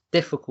said, it's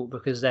difficult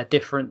because they're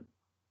different.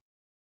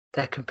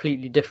 They're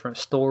completely different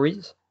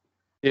stories.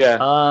 Yeah.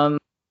 I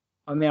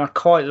mean, I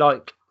quite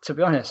like, to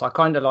be honest, I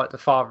kind of like the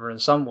father and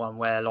son one,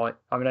 where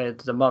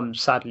the mum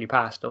sadly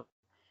passed off,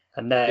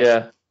 and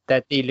they're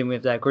dealing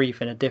with their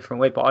grief in a different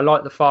way. But I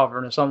like the father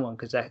and the son one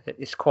because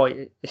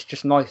it's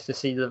just nice to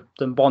see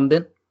them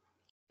bonding.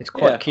 It's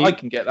quite cute. I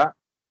can get that.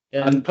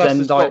 And plus,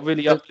 it's got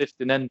really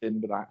uplifting ending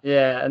with that.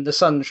 Yeah, and the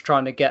son's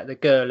trying to get the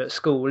girl at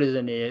school,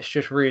 isn't he? It's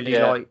just really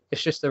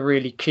it's just a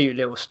really cute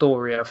little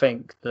story, I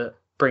think, that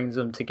brings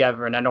them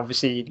together. And then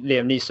obviously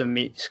Liam Neeson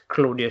meets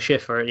Claudia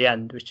Schiffer at the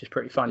end, which is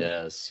pretty funny.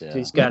 Yes, yeah. So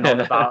he's going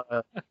on about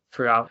her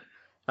throughout.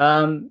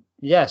 So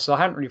I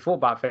hadn't really thought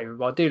about favourite,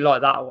 but I do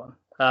like that one.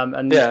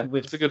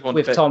 It's a good one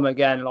with Tom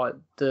again, like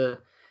the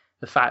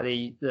fact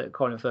that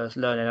Colin Firth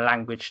learning a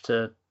language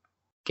to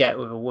get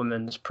with a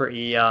woman's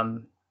pretty,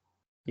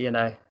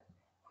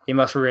 he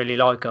must really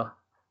like her.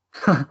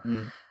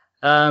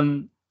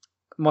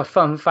 My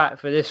fun fact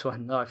for this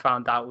one that I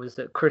found out was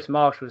that Chris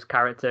Marshall's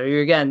character,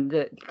 who again,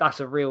 that's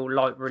a real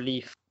light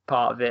relief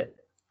part of it,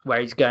 where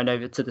he's going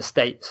over to the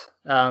States.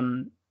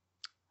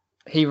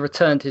 He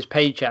returned his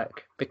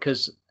paycheck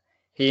because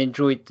he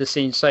enjoyed the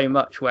scene so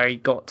much where he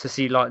got to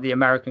see like the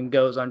American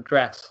girls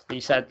undress. He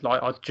said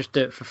like, I'd just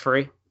do it for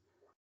free.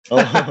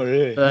 Oh,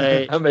 really? So,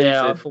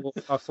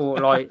 I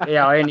thought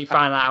I only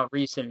found that out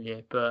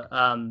recently, but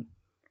I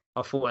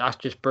thought that's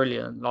just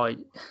brilliant. Like,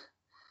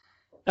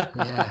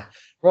 yeah,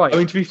 right. I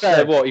mean, to be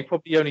fair, he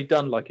probably only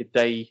done like a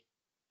day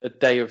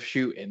of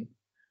shooting.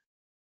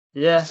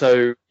 Yeah.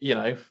 So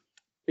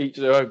each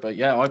their own.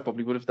 But I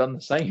probably would have done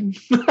the same.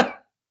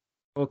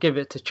 We'll give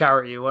it to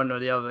charity, one or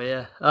the other.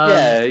 Yeah.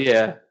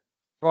 Yeah.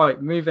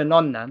 Right, moving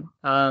on then.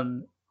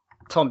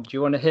 Tom, do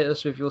you want to hit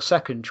us with your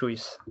second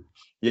choice?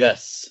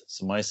 Yes.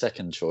 So my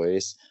second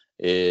choice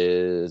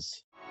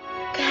is...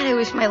 God, I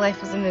wish my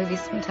life was a movie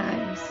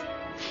sometimes.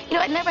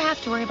 I'd never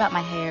have to worry about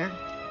my hair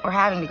or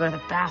having to go to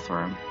the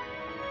bathroom.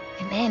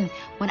 And then,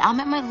 when I'm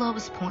at my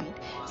lowest point,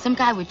 some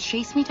guy would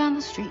chase me down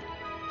the street,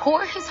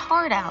 pour his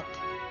heart out,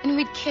 and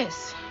we'd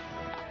kiss.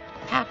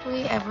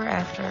 Happily ever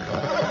after.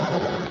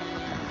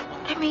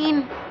 I mean,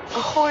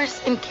 a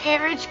horse and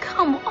carriage?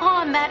 Come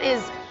on, that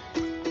is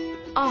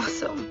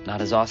awesome.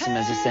 Not as awesome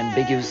as this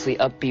ambiguously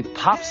upbeat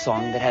pop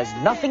song that has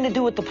nothing to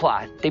do with the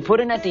plot. They put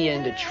in at the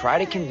end to try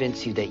to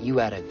convince you that you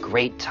had a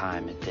great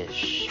time at this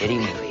shitty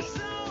movie.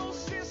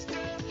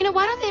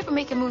 Why don't they ever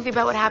make a movie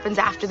about what happens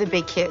after the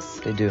big kiss?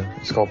 They do.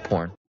 It's called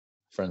porn.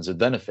 Friends with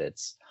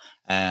Benefits.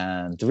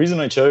 And the reason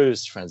I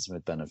chose Friends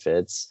with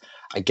Benefits,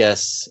 I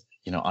guess,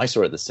 I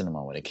saw it at the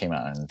cinema when it came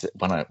out. And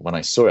when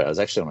I saw it, I was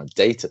actually on a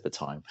date at the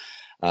time.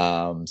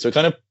 So it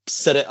kind of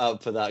set it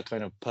up for that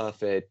kind of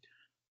perfect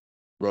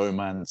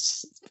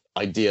romance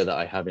idea that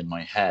I have in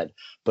my head.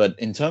 But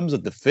in terms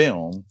of the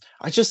film,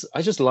 I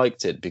just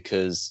liked it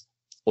because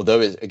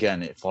although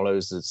it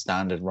follows the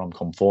standard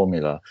rom-com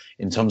formula,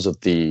 in terms of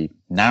the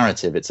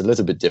narrative, it's a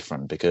little bit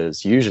different,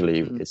 because usually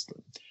it's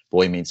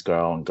boy meets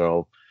girl and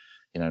girl,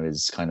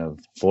 is kind of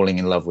falling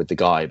in love with the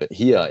guy. But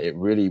here, it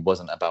really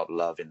wasn't about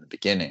love in the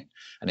beginning,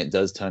 and it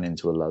does turn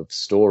into a love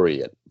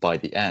story by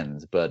the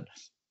end. But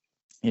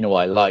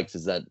what I liked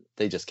is that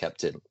they just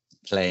kept it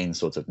plain,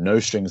 sort of no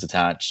strings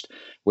attached.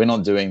 We're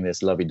not doing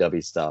this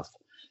lovey-dovey stuff,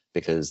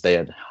 because they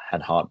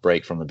had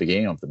heartbreak from the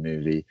beginning of the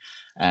movie,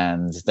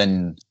 and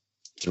then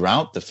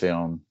throughout the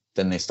film,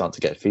 then they start to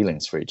get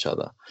feelings for each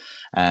other.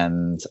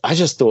 And I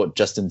just thought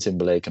Justin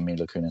Timberlake and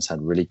Mila Kunis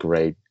had really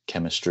great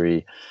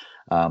chemistry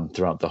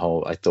throughout the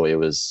whole. I thought it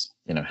was,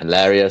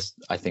 hilarious.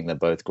 I think they're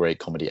both great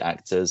comedy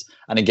actors.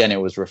 And again, it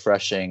was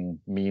refreshing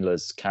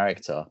Mila's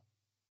character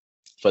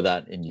for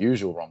that in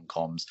usual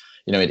rom-coms.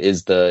 It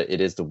is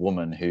the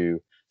woman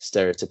who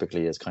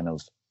stereotypically is kind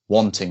of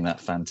wanting that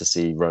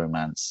fantasy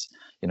romance.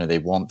 They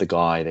want the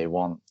guy, they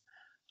want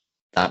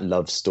that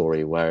love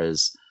story,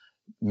 whereas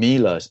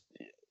Mila,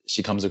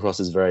 she comes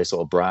across as very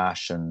sort of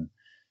brash, and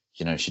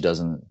she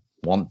doesn't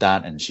want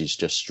that, and she's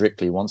just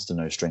strictly wants to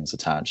no strings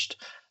attached.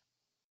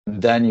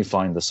 And then you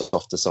find the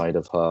softer side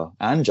of her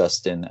and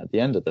Justin at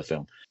the end of the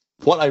film.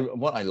 What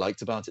I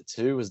liked about it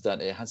too was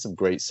that it had some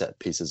great set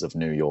pieces of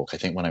New York. I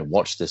think when I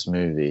watched this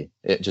movie,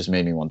 it just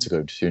made me want to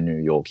go to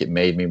New York. It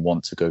made me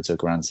want to go to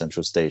Grand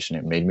Central Station.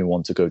 It made me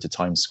want to go to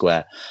Times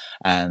Square,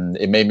 and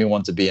it made me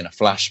want to be in a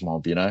flash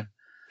mob,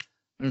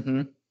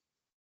 Mm-hmm.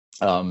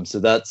 So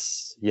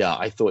that's,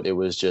 I thought it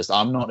was just,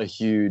 I'm not a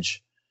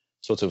huge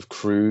sort of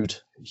crude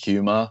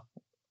humor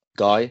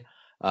guy,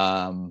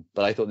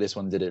 but I thought this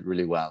one did it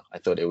really well. I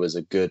thought it was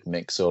a good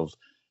mix of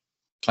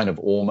kind of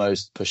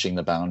almost pushing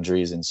the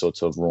boundaries in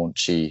sort of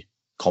raunchy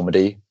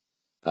comedy,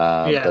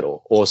 but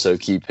also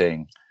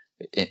keeping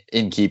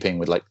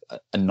with like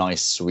a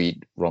nice,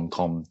 sweet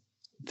rom-com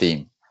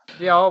theme.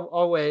 Yeah,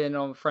 I'll weigh in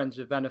on Friends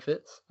with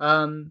Benefits.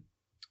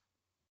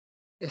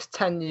 It's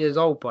 10 years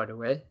old, by the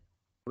way,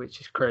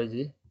 which is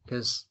crazy,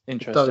 because it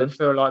doesn't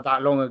feel like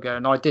that long ago.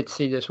 And I did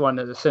see this one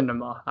at the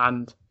cinema,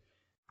 and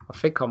I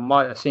think I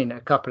might have seen it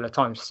a couple of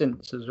times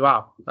since as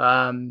well.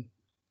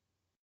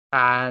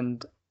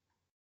 And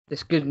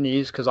it's good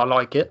news because I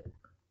like it.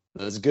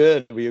 That's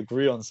good. We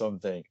agree on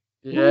something.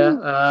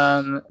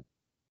 Yeah.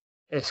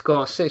 It's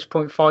got a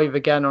 6.5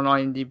 again on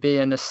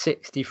IMDb and a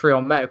 63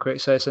 on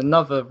Metacritic. So it's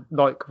another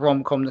like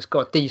rom-com that's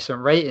got a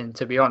decent rating,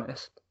 to be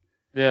honest.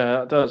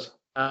 Yeah, it does.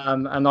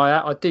 And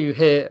I do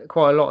hear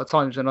quite a lot of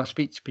times when I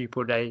speak to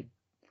people, they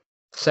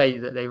say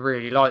that they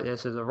really like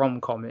this as a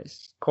rom-com.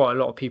 It's quite a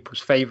lot of people's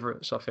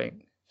favourites, I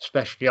think,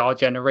 especially our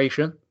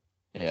generation.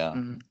 Yeah.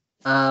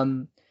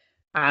 And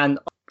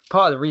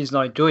part of the reason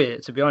I enjoy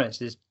it, to be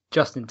honest, is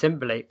Justin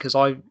Timberlake, because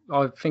I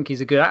think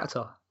he's a good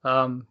actor.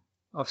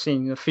 I've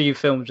seen a few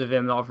films of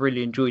him that I've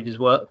really enjoyed his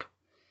work.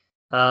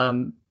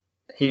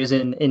 He was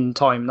in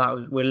Time.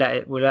 We'll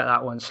let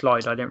that one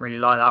slide. I didn't really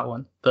like that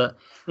one, but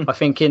I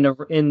think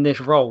in this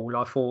role,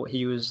 I thought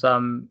he was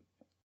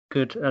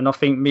good, and I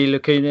think Mila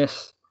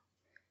Kunis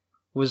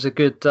was a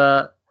good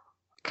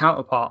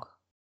counterpart.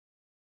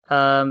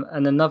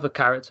 And another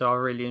character I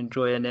really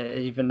enjoy in it,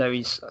 even though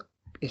it's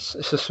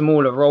a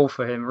smaller role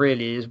for him,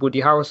 really, is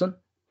Woody Harrelson.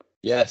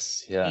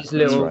 Yes, yeah. His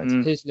little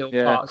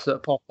parts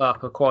that pop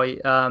up are quite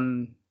a,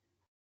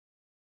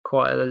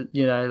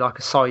 like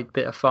a side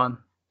bit of fun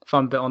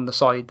bit on the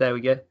side. There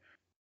we go.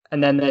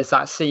 And then there's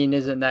that scene,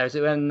 isn't there? Is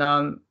it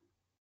when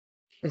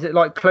is it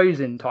like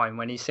Closing Time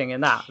when he's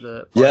singing that?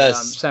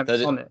 Yes,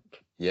 Semisonic.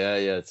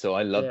 Yeah. So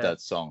I love that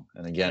song.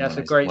 And again,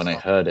 when I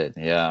heard it,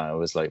 I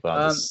was like,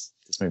 wow, this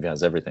movie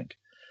has everything.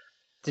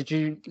 Did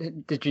you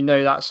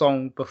know that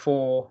song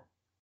before?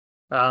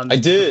 I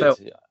did.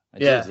 I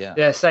did.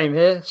 Yeah, same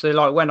here. So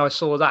like when I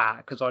saw that,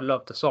 because I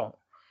love the song,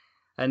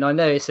 and I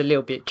know it's a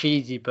little bit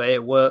cheesy, but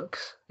it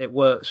works. It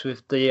works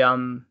with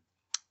the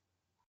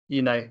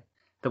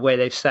the way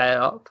they've set it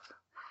up,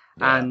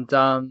 and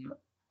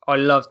I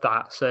love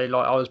that. So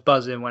like I was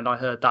buzzing when I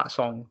heard that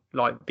song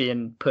like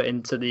being put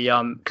into the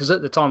because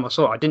at the time I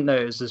saw it, I didn't know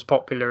it was as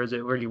popular as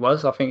it really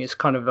was. I think it's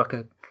kind of like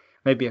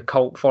maybe a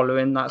cult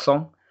following, that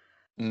song.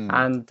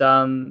 And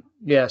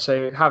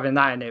so having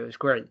that in it was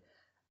great.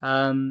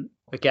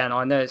 Again,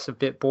 I know it's a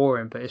bit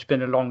boring, but it's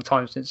been a long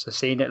time since I've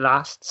seen it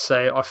last,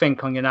 so I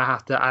think I'm gonna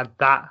have to add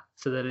that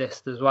to the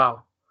list as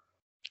well.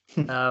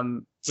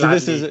 So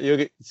this is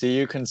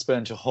you can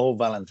spend your whole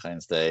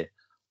Valentine's Day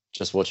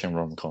just watching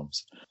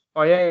rom-coms.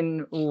 I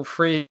own all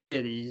three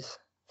of these,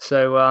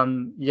 so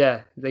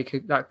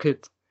that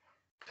could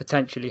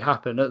potentially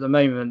happen. At the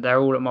moment, they're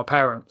all at my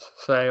parents',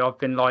 so I've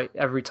been like,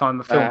 every time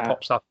a film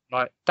pops up,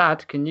 like,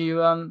 Dad, can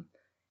you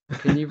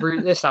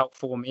root this out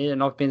for me?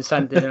 And I've been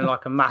sending in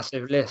like a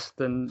massive list,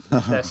 and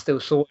they're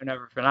still sorting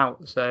everything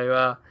out.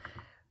 So,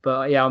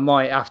 but yeah, I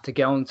might have to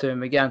get onto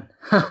him again.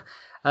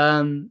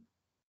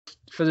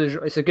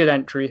 It's a good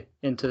entry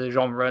into the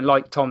genre, and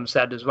like Tom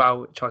said as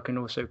well, which I can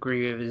also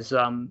agree with, is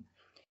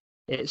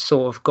it's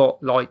sort of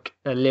got like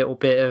a little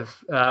bit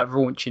of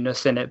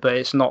raunchiness in it, but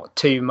it's not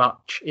too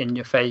much in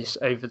your face,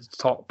 over the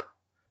top.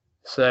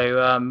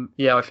 So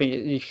yeah, I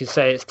think you could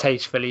say it's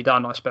tastefully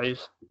done, I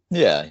suppose.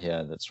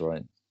 Yeah, that's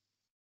right.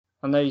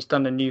 I know he's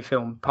done a new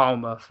film,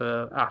 Palmer,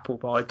 for Apple,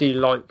 but I do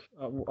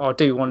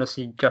want to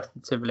see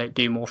Justin Timberlake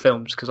do more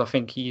films because I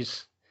think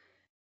he's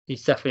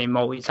definitely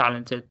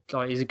multi-talented.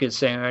 Like, he's a good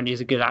singer and he's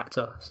a good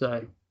actor.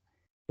 So,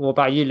 what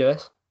about you,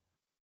 Lewis?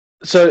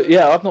 So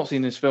yeah, I've not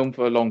seen this film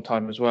for a long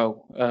time as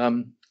well.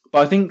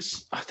 But I think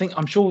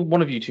I'm sure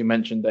one of you two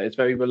mentioned that it's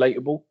very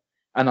relatable,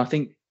 and I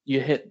think you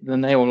hit the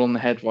nail on the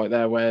head right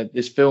there, where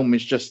this film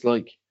is just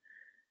like,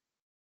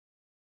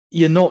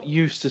 you're not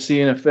used to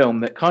seeing a film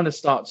that kind of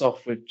starts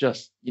off with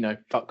just,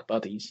 fuck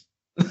buddies.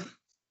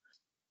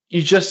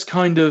 You just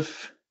kind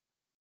of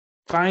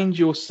find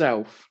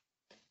yourself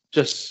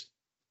just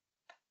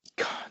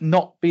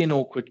not being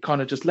awkward,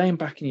 kind of just laying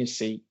back in your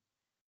seat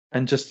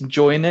and just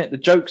enjoying it. The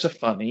jokes are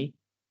funny.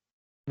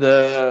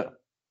 The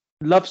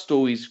love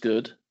story's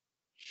good,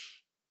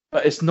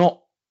 but it's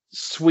not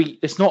sweet.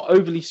 It's not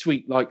overly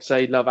sweet like,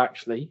 say, Love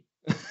Actually.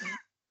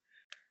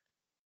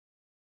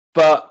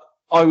 But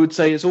I would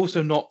say it's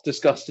also not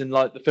disgusting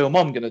like the film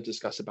I'm going to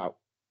discuss about.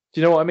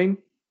 Do you know what I mean?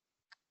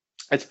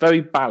 It's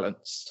very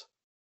balanced.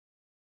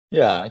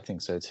 Yeah, I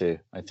think so too.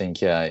 I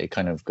think, it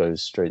kind of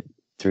goes straight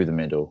through the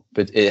middle.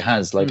 But it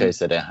has, like I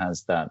said, it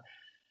has that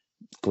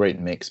great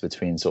mix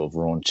between sort of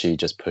raunchy,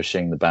 just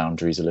pushing the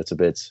boundaries a little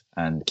bit,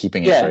 and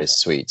keeping it very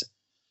sweet.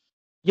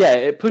 Yeah,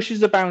 it pushes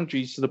the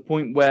boundaries to the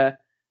point where,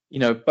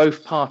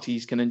 both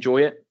parties can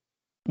enjoy it.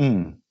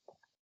 Mm.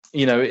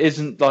 It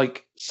isn't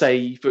like,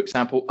 say, for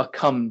example, a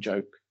cum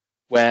joke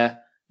where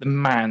the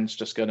man's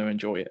just going to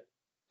enjoy it.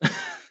 Yes.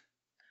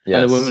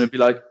 And the woman would be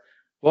like,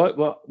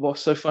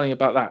 what's so funny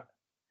about that?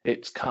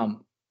 It's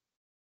cum.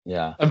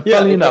 Yeah. And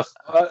funny enough,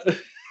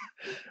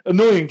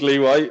 annoyingly,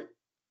 right,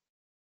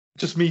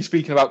 just me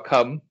speaking about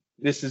cum,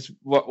 this is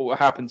what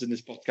happens in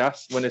this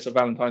podcast when it's a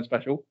Valentine's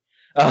special.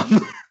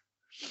 I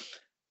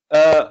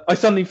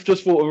suddenly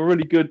just thought of a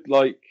really good,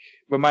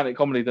 romantic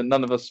comedy that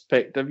none of us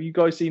picked. Have you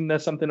guys seen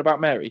There's Something About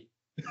Mary?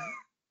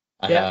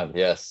 I have,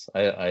 yes.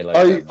 I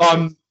like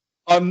that.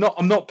 I'm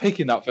not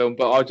picking that film,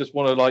 but I just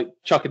want to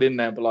chuck it in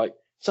there, but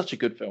such a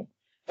good film.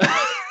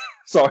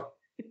 Sorry.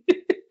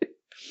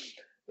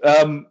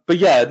 But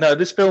yeah, no,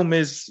 this film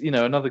is,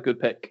 another good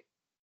pick.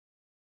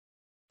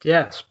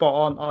 Yeah,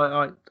 spot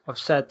on. I've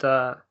said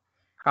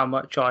how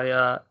much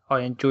I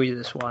enjoy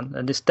this one,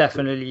 and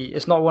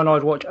it's not one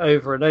I'd watch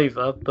over and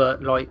over,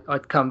 but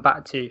I'd come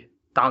back to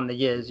down the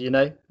years.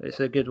 It's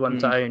a good one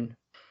to own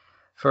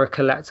for a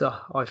collector,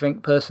 I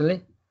think,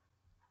 personally.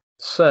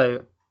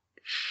 So,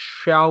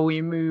 shall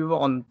we move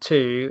on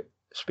to,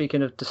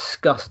 speaking of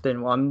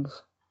disgusting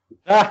ones?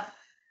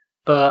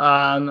 But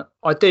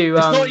I do.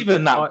 It's not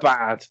even that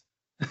bad.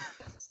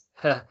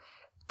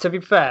 To be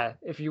fair,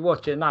 if you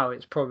watch it now,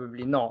 it's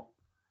probably not.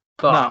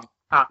 But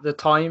at the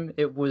time,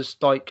 it was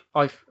I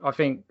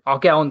think I'll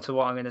get on to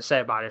what I'm going to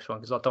say about this one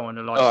because I don't want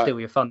to steal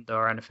your thunder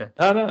or anything.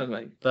 No,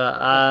 mate.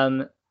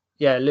 But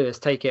yeah, Lewis,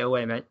 take it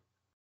away, mate.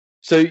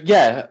 So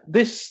yeah,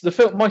 the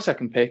film. My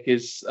second pick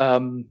is a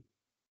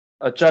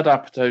Judd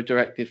Apatow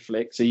directed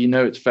flick, so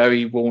it's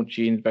very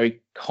raunchy and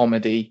very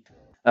comedy,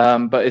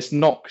 but it's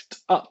knocked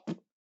up.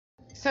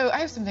 So I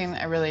have something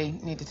that I really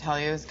need to tell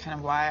you. Is kind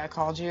of why I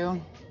called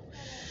you.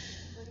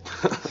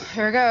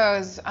 Here it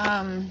goes.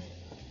 I'm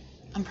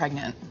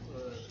pregnant.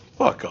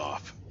 Fuck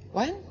off.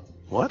 What?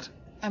 What?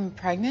 I'm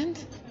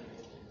pregnant?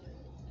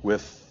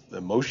 With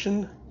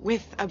emotion?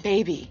 With a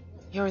baby.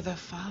 You're the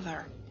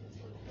father.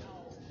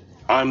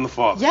 I'm the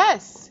father?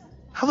 Yes.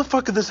 How the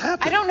fuck did this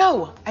happen? I don't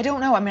know.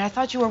 I mean, I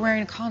thought you were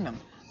wearing a condom.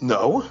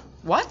 No.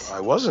 What? I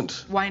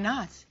wasn't. Why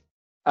not?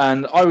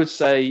 And I would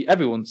say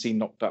everyone's seen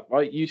Knocked Up,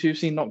 right? You two have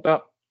seen Knocked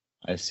Up?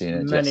 I've seen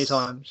it many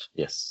times.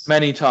 Yes.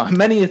 Many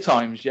a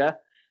times, yeah.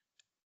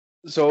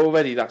 So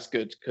already that's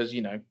good because,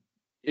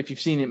 if you've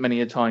seen it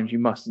many a times, you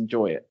must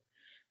enjoy it.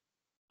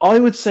 I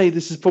would say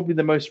this is probably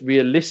the most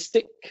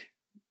realistic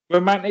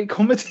romantic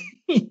comedy.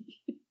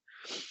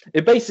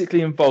 It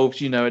basically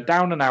involves, a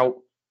down and out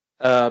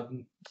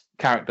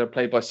character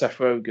played by Seth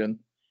Rogen.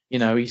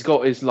 He's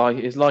got his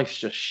life's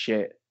just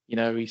shit.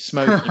 He's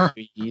smoking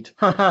weed.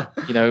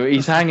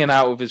 He's hanging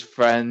out with his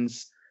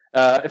friends.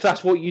 If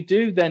that's what you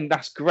do, then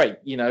that's great.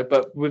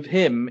 But with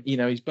him,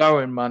 he's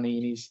borrowing money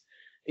and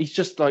he's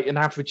just like an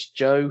average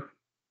Joe.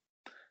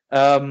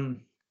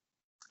 And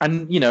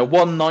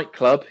one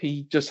nightclub,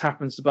 he just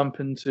happens to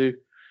bump into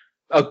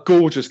a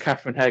gorgeous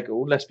Katherine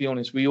Heigl. Let's be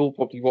honest, we all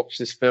probably watched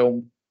this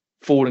film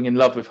falling in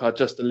love with her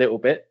just a little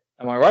bit.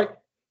 Am I right?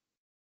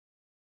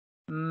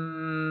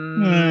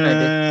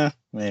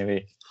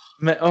 Maybe.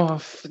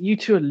 Oh, you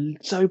two are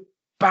so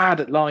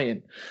bad at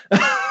lying.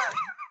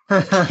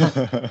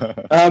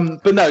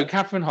 But no,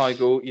 Katherine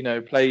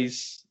Heigl,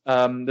 plays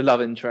the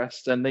love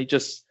interest, and they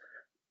just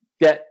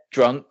get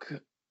drunk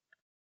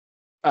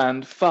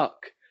and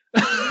fuck.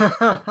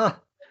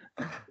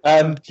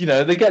 And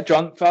they get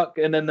drunk, fuck,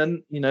 and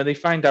then they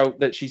find out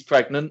that she's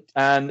pregnant,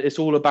 and it's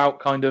all about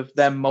kind of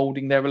them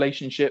molding their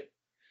relationship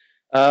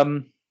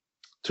to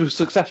a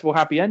successful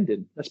happy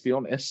ending. Let's be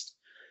honest.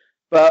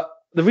 But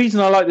the reason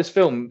I like this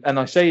film, and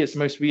I say it's the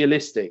most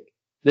realistic,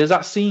 there's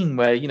that scene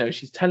where, you know,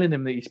 she's telling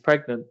him that he's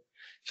pregnant.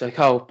 She's like,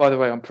 oh, by the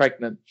way, I'm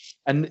pregnant.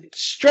 And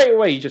straight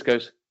away he just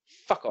goes,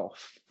 fuck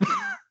off.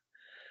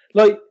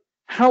 Like,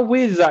 how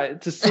weird is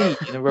that to see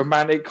in a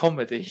romantic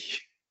comedy?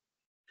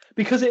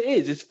 Because it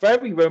is. It's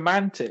very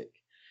romantic.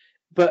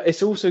 But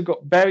it's also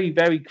got very,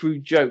 very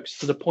crude jokes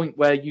to the point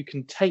where you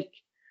can take,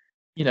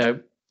 you know,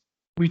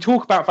 we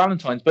talk about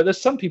Valentine's, but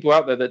there's some people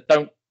out there that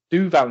don't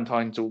do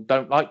Valentine's or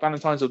don't like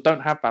Valentine's or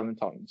don't have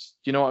Valentine's.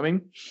 Do you know what I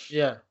mean?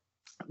 Yeah.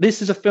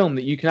 This is a film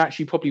that you can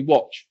actually probably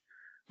watch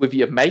with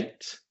your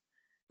mate,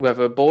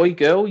 whether boy,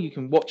 girl. You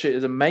can watch it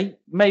as a mate,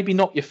 maybe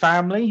not your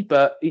family,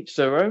 but each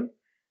their own.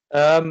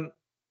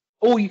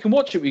 Or you can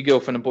watch it with your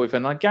girlfriend and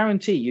boyfriend. I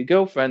guarantee your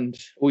girlfriend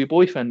or your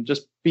boyfriend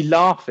just be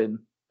laughing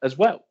as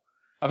well.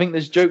 I think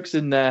there's jokes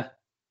in there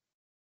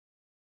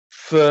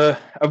for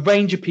a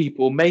range of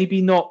people,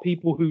 maybe not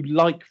people who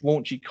like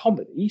raunchy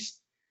comedies,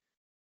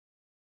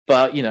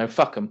 but, you know,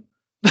 fuck them.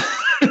 A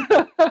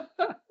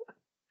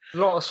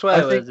lot of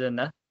swear words in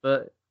there,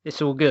 but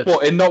it's all good.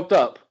 What, in Knocked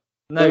Up?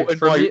 No,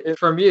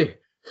 from you.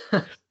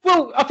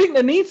 Well, I think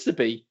there needs to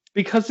be,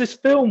 because this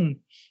film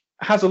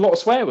has a lot of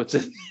swear words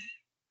in it.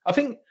 I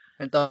think,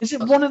 is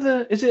it one of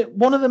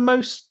the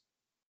most,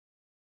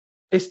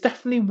 it's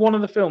definitely one of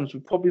the films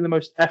with probably the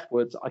most F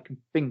words I can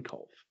think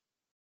of.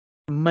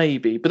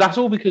 Maybe. But that's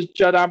all because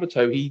Judd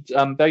Apatow, he's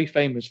very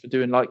famous for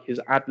doing like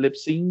his ad-lib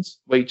scenes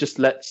where he just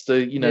lets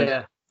the, you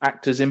know,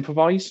 actors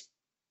improvise.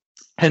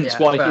 Hence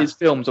why his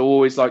films are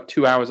always like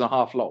 2 hours and a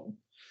half long.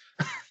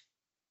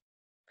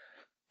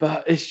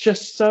 But it's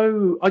just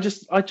so, I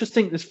just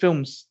think this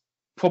film's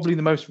probably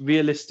the most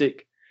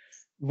realistic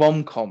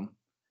rom-com.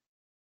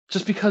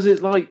 Just because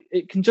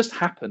it can just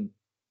happen.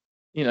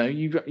 You know,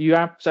 you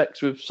have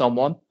sex with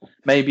someone,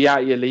 maybe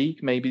out of your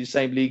league, maybe the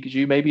same league as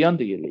you, maybe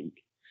under your league.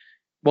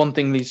 One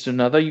thing leads to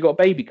another. You got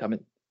a baby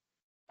coming.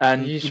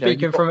 And you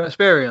speaking from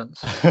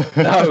experience?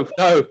 No.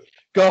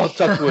 God,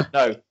 touch wood,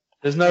 no.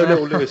 There's no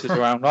little Lewises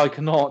around. I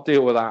cannot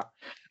deal with that.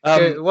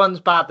 One's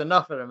bad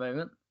enough at the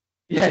moment.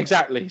 Yeah,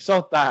 exactly.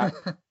 Sod that.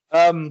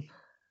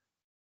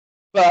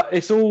 But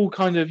it's all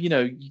kind of, you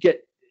know,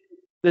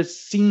 there's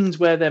scenes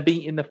where they're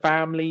meeting the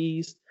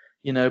families.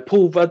 You know,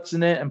 Paul Rudd's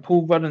in it, and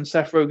Paul Rudd and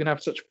Seth Rogen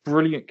have such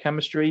brilliant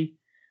chemistry.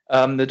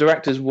 The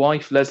director's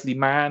wife, Leslie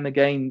Mann,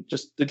 again,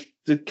 just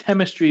the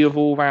chemistry of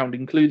all round,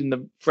 including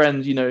the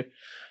friends, you know,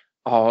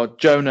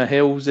 Jonah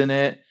Hill's in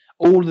it,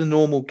 all the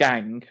normal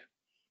gang.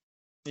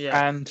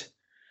 Yeah. And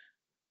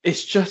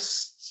it's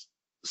just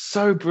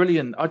so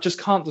brilliant. I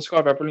just can't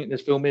describe how brilliant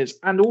this film is.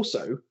 And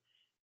also,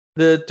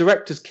 the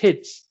director's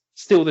kids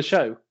steal the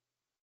show.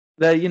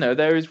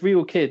 They're his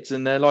real kids,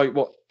 and they're like,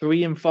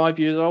 3 and 5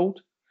 years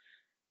old?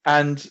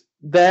 And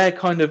they're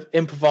kind of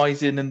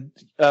improvising, and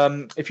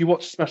if you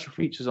watch special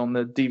features on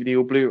the DVD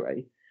or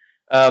Blu-ray,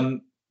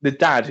 the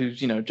dad,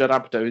 who's, you know, Judd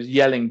Apatow, is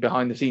yelling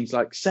behind the scenes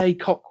like, say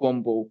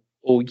cockwomble,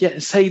 or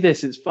say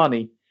this, it's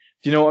funny.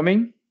 Do you know what I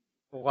mean?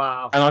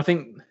 Wow. And I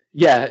think,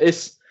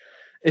 it's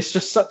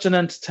just such an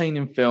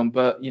entertaining film,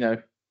 but, you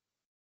know,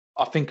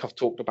 I think I've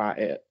talked about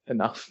it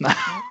enough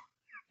now.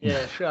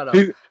 Yeah, shut up.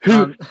 Who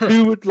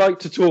would like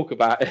to talk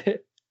about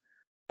it?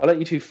 I'll let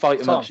you two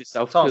fight amongst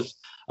yourselves.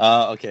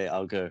 Okay,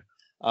 I'll go.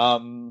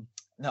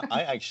 No,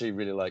 I actually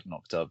really like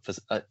Knocked Up.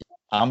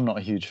 I'm not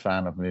a huge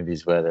fan of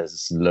movies where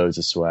there's loads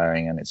of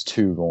swearing and it's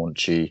too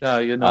raunchy. No,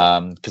 you're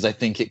not. Because I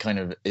think it kind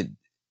of it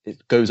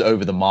goes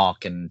over the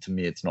mark, and to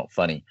me, it's not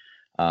funny.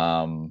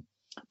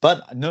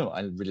 But no,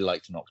 I really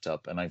liked Knocked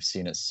Up, and I've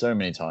seen it so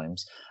many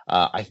times.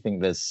 I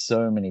think there's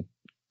so many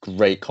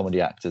great comedy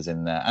actors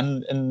in there,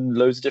 and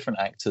loads of different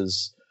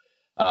actors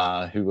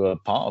who are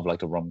part of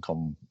like a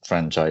rom-com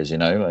franchise. You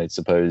know, I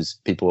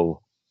suppose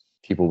people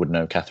would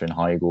know Katherine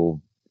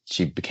Heigl.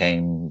 She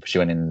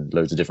went in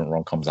loads of different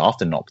rom-coms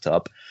after Knocked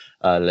Up.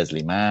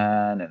 Leslie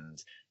Mann,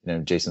 and, you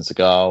know, Jason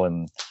Segel,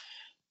 and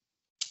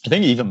I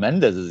think Eva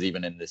Mendes is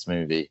even in this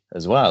movie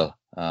as well.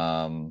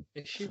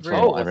 Is she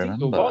really? I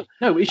remember. Right.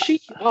 No, is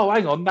she? Oh,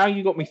 hang on. Now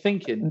you got me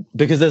thinking.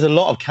 Because there's a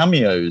lot of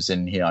cameos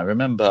in here. I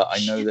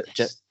know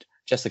that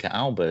Jessica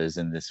Alba is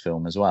in this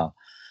film as well.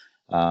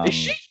 Is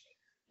she?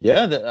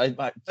 Yeah.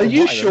 Are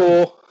you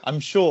sure? I'm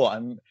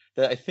sure.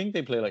 I think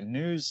they play like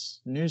news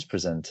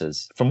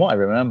presenters. From what I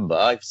remember,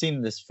 I've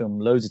seen this film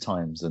loads of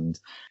times. And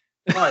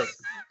right.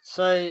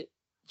 So, do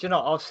you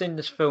know, I've seen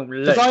this film.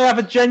 Because I have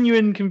a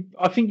genuine.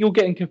 I think you're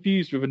getting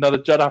confused with another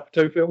Judd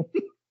Apatow film.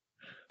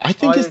 I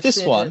think it's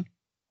this one.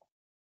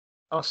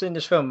 I've seen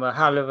this film a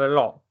hell of a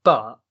lot,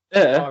 but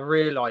I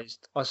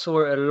realised I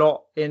saw it a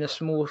lot in a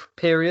small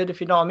period, if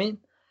you know what I mean.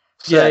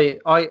 So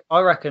I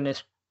reckon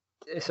it's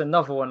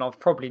another one I've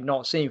probably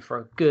not seen for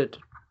a good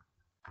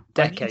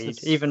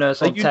decade, even though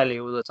it's on telly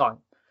all the time.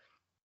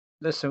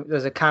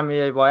 There's a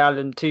cameo by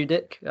Alan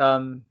Tudyk.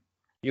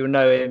 You'll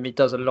know him. He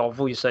does a lot of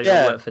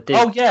voiceover work for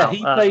Disney. Oh yeah,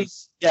 he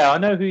plays. Yeah, I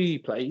know who he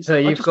plays. So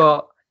you've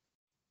got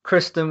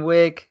Kristen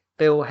Wiig,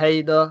 Bill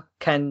Hader,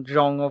 Ken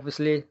Jeong.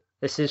 Obviously,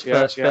 this is his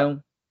first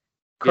film.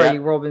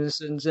 Craig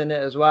Robinson's in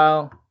it as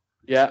well.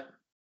 Yeah.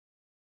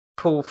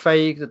 Paul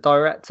Feig, the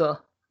director.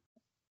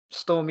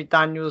 Stormy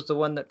Daniels the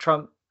one that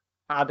Trump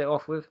had it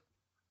off with?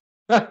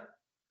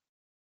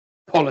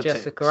 Politics.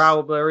 Jessica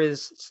Alba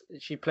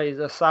she plays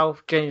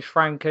herself. James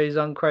Franco's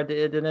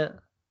uncredited in it.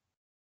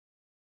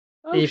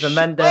 Eva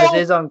Mendes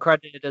is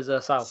uncredited as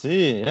herself.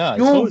 See, yeah,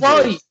 you're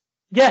right.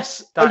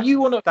 Yes. Are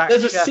you on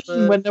there's a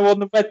scene when they're on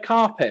the red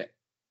carpet.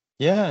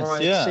 Yes,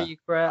 Ryan yeah.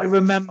 Seacrest. I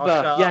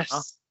remember.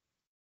 Yes.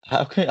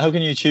 How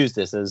can you choose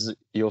this as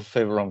your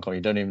favorite rom-com?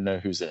 You don't even know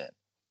who's in it.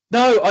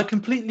 No, I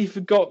completely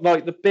forgot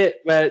like the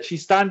bit where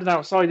she's standing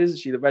outside, isn't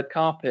she? The red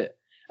carpet.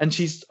 And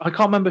I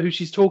can't remember who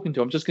she's talking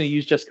to. I'm just going to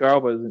use Jessica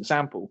Alba as an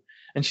example.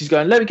 And she's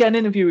going, let me get an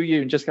interview with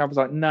you. And Jessica Alba's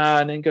like, nah.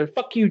 And then goes,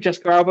 fuck you,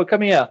 Jessica Alba,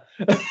 come here.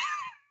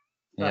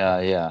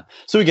 Yeah.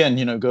 So again,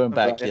 going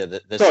back,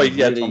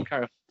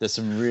 there's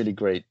some really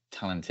great,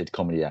 talented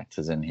comedy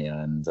actors in here.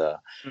 And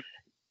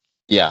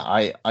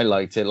I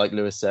liked it. Like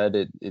Lewis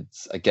said,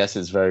 I guess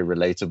it's very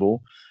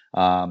relatable.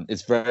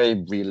 It's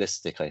very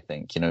realistic, I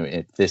think.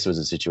 If this was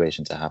a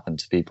situation to happen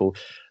to people,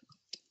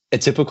 a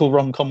typical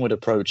rom-com would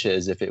approach it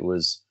as if it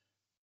was,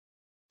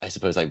 I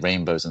suppose, like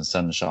rainbows and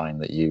sunshine,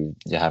 that you're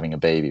having a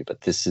baby.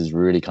 But this is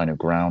really kind of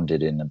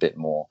grounded in a bit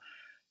more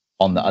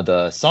on the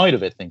other side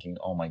of it, thinking,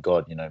 oh my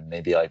God,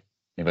 maybe I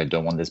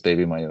don't want this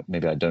baby.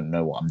 Maybe I don't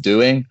know what I'm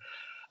doing.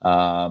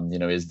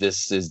 Is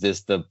this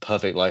the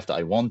perfect life that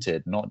I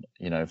wanted? Not,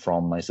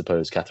 from, I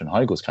suppose, Katherine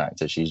Heigl's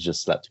character. She's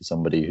just slept with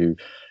somebody who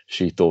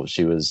she thought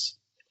she was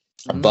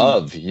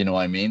above, you know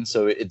what I mean?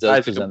 So it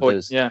does present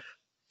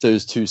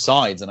those two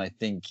sides. And I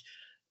think,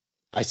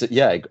 I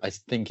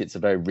think it's a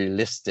very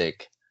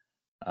realistic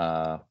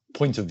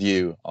point of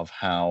view of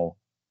how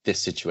this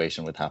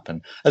situation would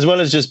happen, as well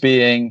as just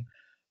being,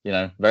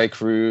 very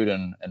crude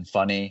and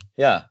funny.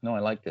 Yeah, no, I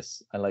like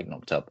this. I like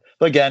Knocked Up.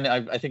 But again,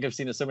 I think I've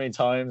seen it so many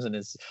times, and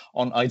it's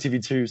on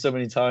ITV2 so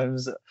many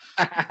times.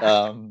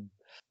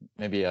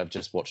 Maybe I've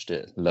just watched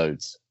it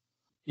loads.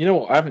 You know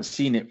what? I haven't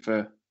seen it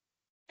for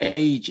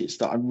ages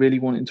that I'm really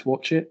wanting to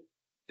watch it.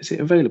 Is it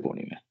available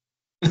anywhere?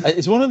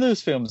 It's one of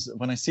those films,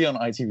 when I see it on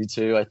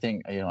ITV2, I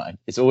think,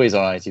 it's always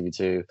on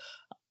ITV2.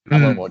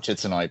 I won't watch it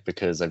tonight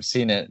because I've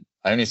seen it.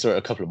 I only saw it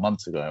a couple of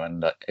months ago,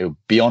 and it'll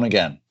be on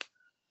again.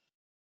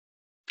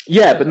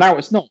 Yeah, but now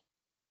it's not.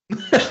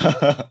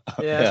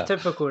 It's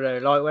typical though.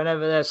 Like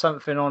whenever there's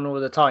something on all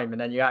the time, and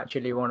then you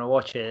actually want to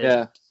watch it,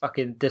 it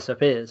fucking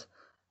disappears.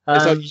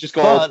 It's like you just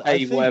got to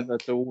pay whatever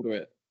to order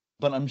it.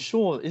 But I'm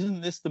sure,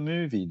 isn't this the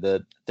movie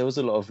that there was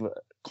a lot of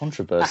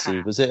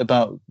controversy? Was it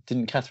about?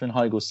 Didn't Katherine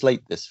Heigl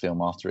slate this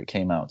film after it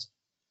came out?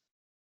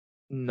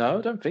 No,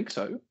 I don't think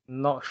so.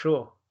 Not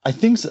sure. I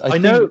think so. I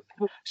know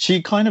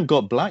she kind of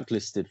got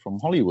blacklisted from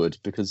Hollywood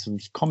because of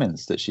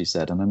comments that she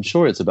said, and I'm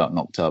sure it's about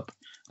Knocked Up,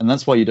 and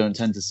that's why you don't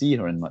tend to see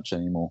her in much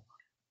anymore.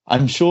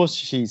 I'm sure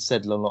she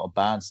said a lot of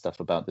bad stuff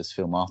about this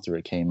film after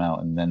it came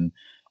out, and then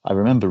I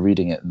remember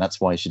reading it, and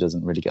that's why she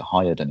doesn't really get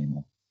hired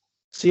anymore.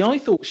 See, I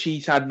thought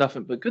she's had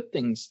nothing but good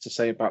things to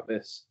say about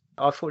this.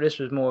 I thought this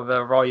was more of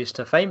a rise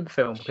to fame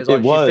film because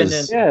she'd been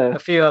in a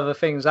few other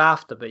things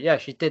after, but yeah,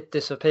 she did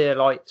disappear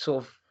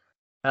sort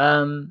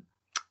of.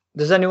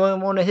 Does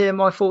anyone want to hear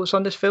my thoughts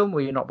on this film, or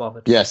you're not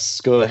bothered?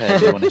 Yes, go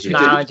ahead.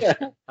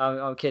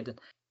 I'm kidding.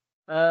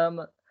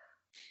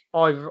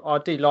 I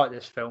do like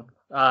this film,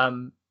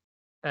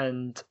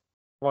 and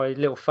my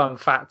little fun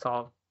fact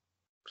I'll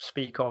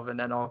speak of, and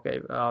then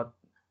I'll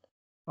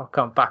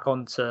come back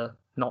on to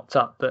Knocked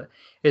Up, but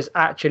it's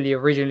actually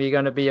originally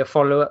going to be a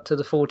follow-up to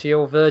The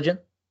 40-Year-Old Virgin.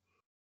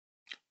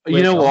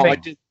 You know what? I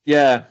did,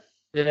 yeah,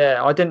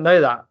 I didn't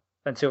know that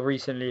until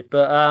recently,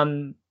 but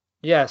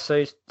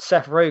so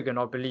Seth Rogen,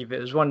 I believe it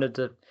was one of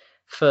the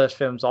first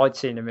films I'd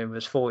seen him in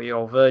was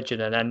 40-Year-Old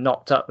Virgin, and then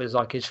Knocked Up was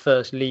like his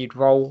first lead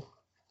role.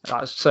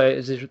 That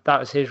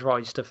was his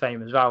rise to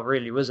fame as well,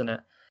 really, wasn't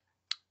it?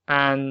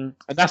 And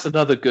that's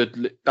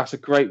that's a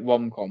great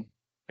rom-com.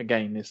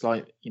 Again, it's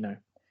like,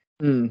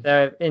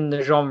 they're in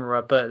the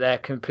genre, but they're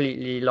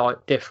completely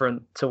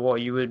different to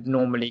what you would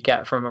normally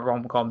get from a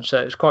rom-com.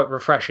 So it's quite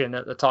refreshing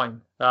at the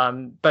time.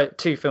 But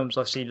two films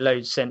I've seen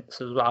loads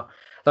since as well.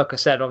 Like I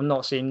said, I've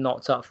not seen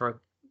Knocked Up for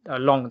a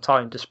long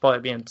time,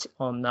 despite being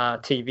on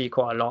TV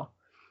quite a lot.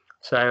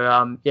 So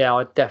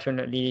I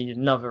definitely need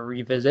another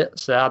revisit.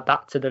 So add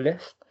that to the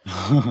list.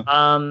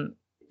 I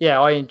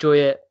enjoy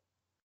it.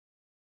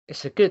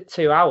 It's a good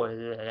 2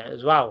 hours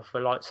as well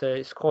so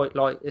it's quite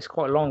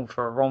long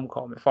for a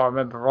rom-com if I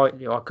remember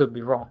rightly, or I could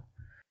be wrong.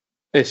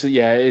 It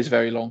is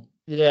very long.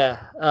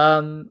 Yeah.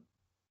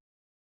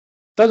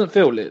 Doesn't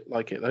feel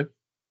like it though.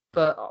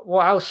 But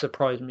what else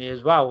surprised me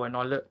as well when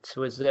I looked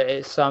was that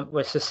it's a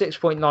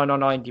 6.9 on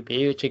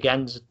IMDb, which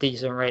again is a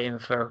decent rating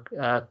for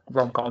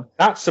rom-com.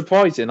 That's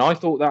surprising. I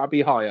thought that would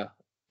be higher.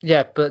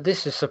 Yeah, but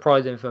this is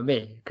surprising for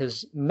me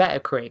because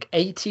Metacritic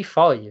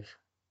 85.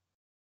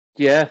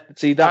 Yeah,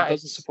 see, that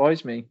doesn't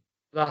surprise me.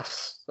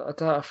 That's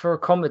for a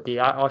comedy.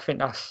 I think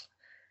that's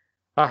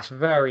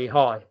very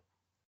high.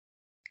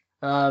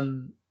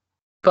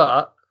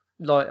 But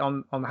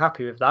I'm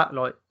happy with that.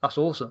 That's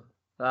awesome.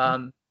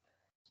 I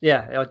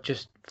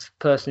just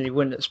personally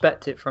wouldn't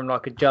expect it from a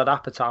Judd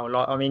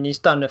Apatow. He's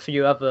done a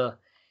few other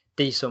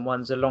decent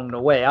ones along the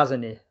way,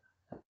 hasn't he?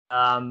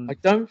 I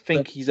don't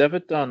think he's ever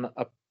done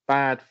a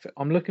bad.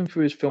 I'm looking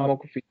through his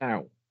filmography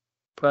now.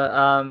 But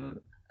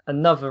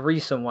another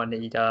recent one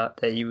that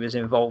he was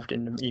involved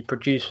in, he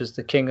produced, was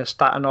The King of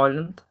Staten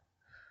Island.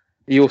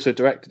 He also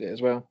directed it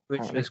as well,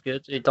 which was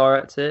good. He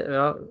directed it.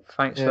 Yeah,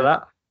 thanks for Yeah.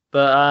 that.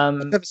 But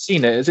I've never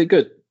seen it. Is it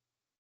good?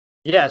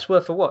 yeah, it's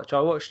worth a watch. I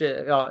watched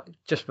it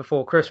just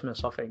before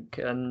Christmas, I think,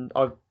 and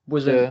I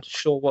wasn't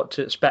sure what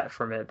to expect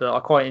from it, but I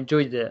quite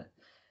enjoyed it.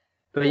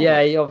 But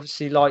yeah, he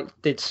obviously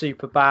did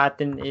Superbad,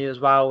 didn't he, as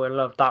well? I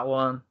loved that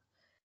one.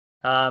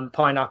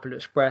 Pineapple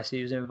Express,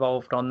 he was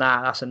involved on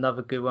that. That's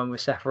another good one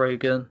with Seth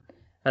Rogen,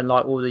 and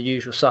all the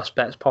usual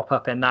suspects pop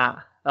up in that.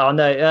 Oh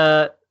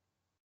no,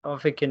 I'm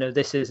thinking of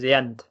This Is the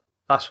End.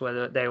 That's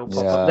where they all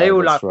pop up. They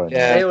all have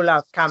they all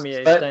have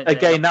cameos. Don't they?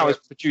 Again, that was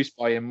produced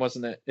by him,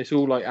 wasn't it? It's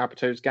all like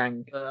Apatow's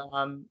gang.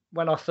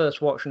 When I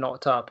first watched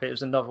Knocked Up, it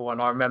was another one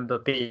I remember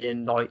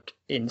being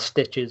in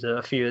stitches at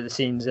a few of the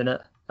scenes in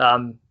it.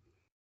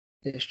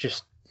 It's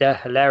just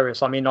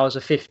hilarious. I mean, I was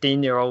a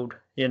 15-year-old,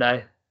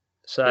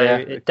 so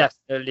it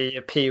definitely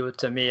appealed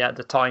to me at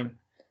the time.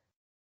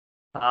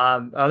 I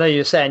know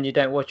you're saying you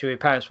don't watch it with your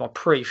parents, but I'm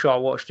pretty sure I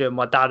watched it with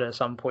my dad at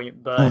some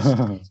point. But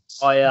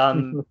my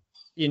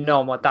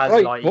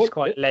dad's he's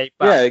quite laid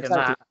back and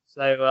that,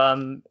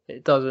 so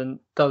it doesn't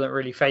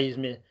really faze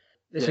me.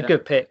 It's a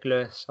good pick,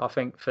 Lewis, I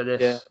think, for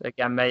this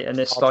again, mate, and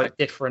it's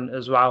different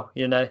as well,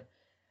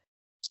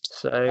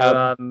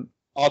 So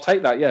I'll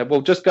take that. Yeah. Well,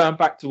 just going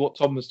back to what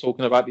Tom was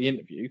talking about the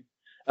interview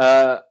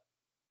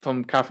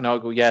from Catherine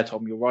Hagel. Yeah,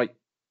 Tom, you're right.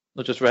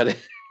 I just read it.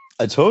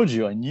 I told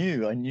you. I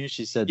knew.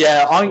 She said.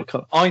 Yeah,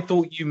 I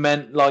thought you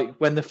meant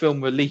when the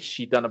film released,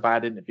 she'd done a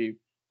bad interview,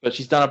 but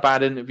she's done a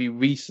bad interview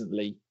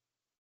recently,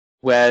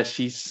 where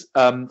she's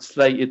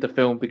slated the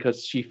film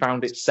because she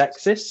found it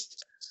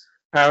sexist.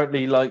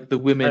 Apparently, the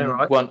women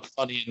weren't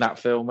funny in that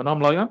film, and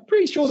I'm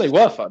pretty sure they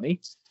were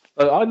funny.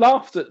 But I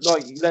laughed at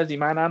Leslie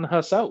Mann and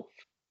herself.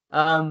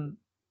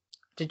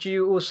 Did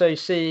you also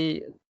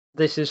see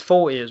This Is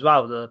 40 as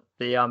well? The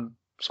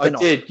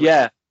spin-off? I did,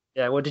 yeah.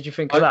 Yeah, what did you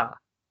think of that?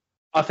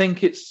 I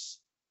think it's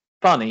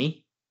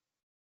funny,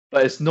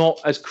 but it's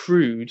not as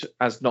crude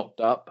as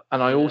Knocked Up,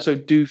 and I also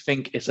do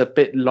think it's a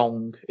bit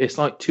long. It's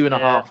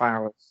 2.5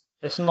 hours.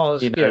 It's not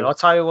as good. I'll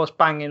tell you what's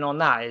banging on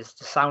that is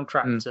the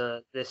soundtrack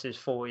to This Is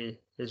 40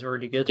 is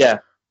really good. Yeah,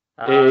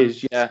 it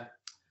is, yeah.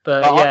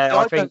 But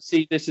I don't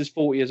see This Is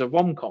 40 as a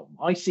rom-com.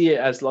 I see it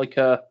as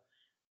a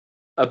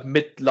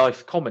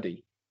midlife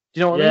comedy. Do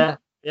you know what I mean?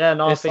 Yeah,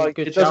 no, I think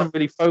good. It doesn't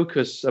really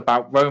focus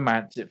about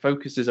romance. It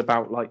focuses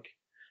about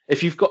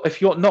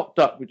if you're Knocked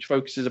Up, which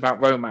focuses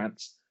about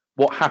romance,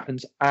 what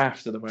happens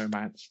after the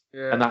romance,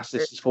 and that's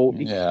This Is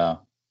 40. Yeah,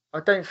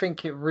 I don't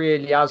think it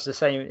really has the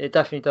same. It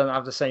definitely doesn't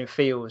have the same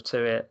feel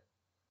to it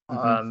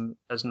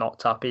as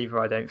Knocked Up either.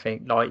 I don't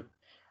think.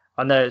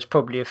 I know it's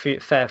probably a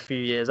fair few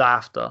years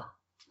after,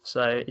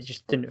 so it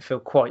just didn't feel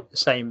quite the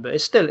same. But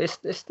it's still it's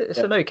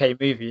an okay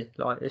movie.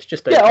 It's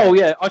just okay. Yeah. Oh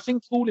yeah, I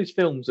think all his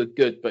films are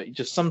good, but you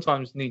just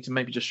sometimes need to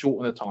maybe just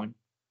shorten the time.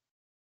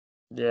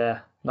 Yeah,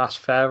 that's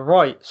fair.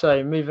 Right.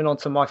 So moving on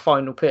to my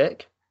final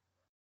pick.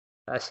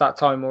 It's that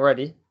time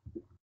already.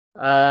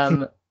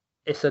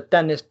 It's a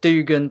Dennis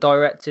Dugan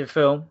directed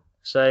film,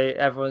 so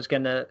everyone's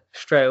gonna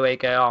straight away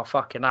go, "Oh,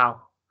 fucking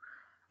hell!"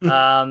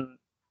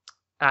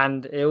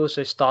 And it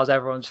also stars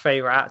everyone's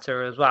favorite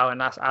actor as well,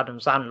 and that's Adam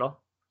Sandler.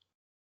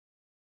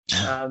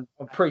 I'm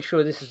pretty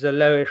sure this is the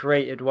lowest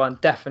rated one,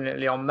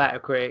 definitely on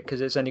Metacritic,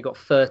 because it's only got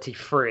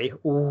 33.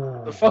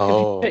 Ooh. The fuck have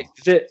you picked?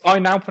 Is it I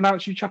Now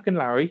Pronounce You Chuck and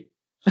Larry?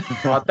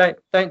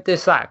 Don't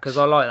diss that, because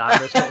I like that.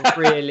 But it's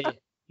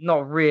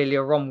not really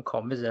a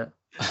rom-com, is it?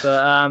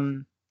 But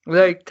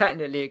although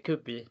technically it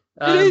could be.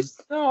 It is.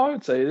 No, I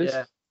would say it is.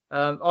 Yeah.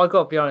 I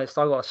got to be honest,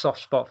 I got a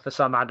soft spot for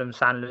some Adam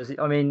Sandler's.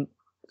 I mean,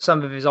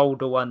 some of his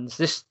older ones.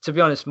 This, to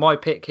be honest, my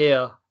pick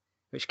here,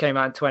 which came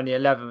out in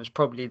 2011, was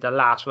probably the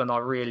last one I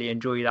really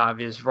enjoyed out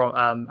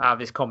of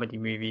his comedy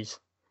movies.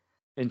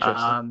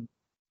 Interesting.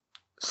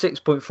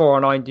 6.4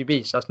 on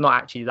IMDb, so that's not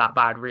actually that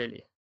bad,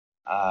 really.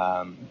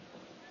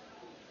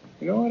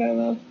 You know what I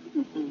love?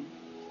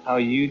 How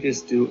you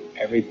just do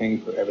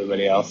everything for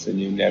everybody else and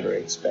you never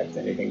expect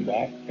anything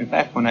back. In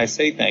fact, when I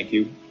say thank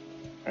you,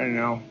 I don't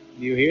know,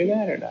 do you hear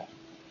that or not?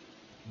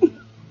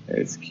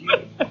 It's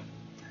cute.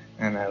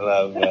 And I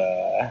love,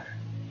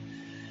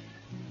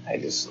 I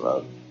just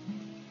love,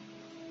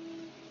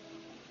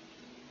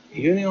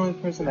 you're the only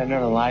person I've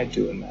never lied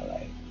to in my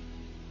life.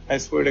 I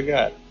swear to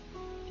God.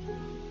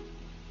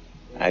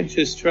 I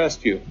just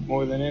trust you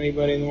more than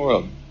anybody in the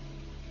world.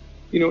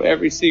 You know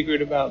every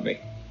secret about me.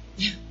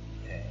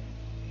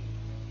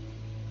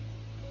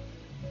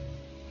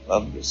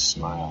 Love your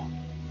smile.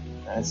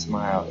 That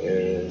smile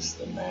is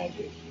the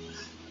magic.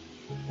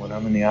 When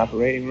I'm in the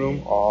operating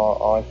room,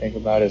 all I think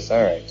about is,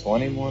 all right,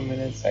 20 more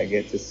minutes, I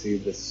get to see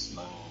the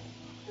smile.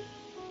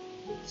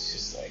 It's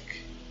just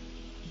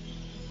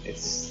it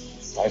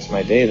starts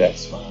my day, that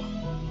smile.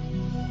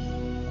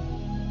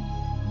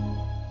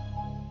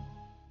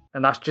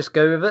 And that's Just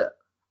Go With It.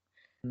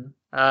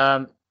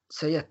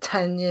 So yeah,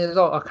 10 years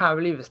old. I can't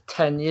believe it's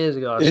 10 years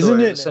ago. Isn't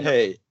it?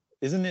 Hey,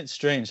 isn't it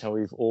strange how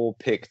we've all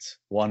picked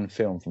one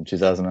film from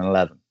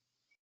 2011?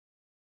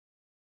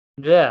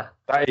 Yeah,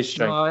 That is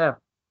strange. Oh yeah,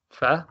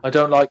 fair. I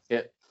don't like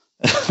it.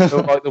 I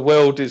feel like the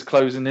world is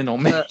closing in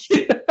on me.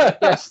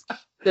 Yes,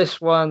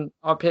 this one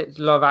I picked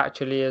Love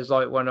Actually as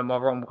like one of my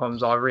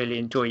rom-coms I really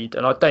enjoyed,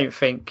 and I don't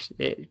think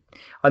it.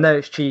 I know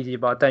it's cheesy,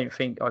 but I don't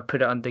think I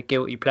put it under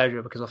guilty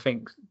pleasure because I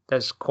think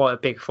there's quite a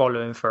big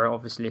following for it,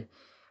 obviously.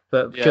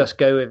 But Just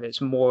Go With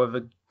It's more of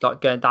a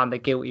like going down the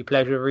guilty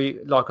pleasure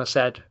route. Like I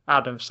said,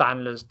 Adam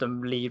Sandler's the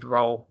lead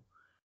role,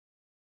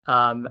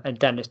 and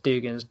Dennis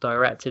Dugan's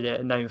directed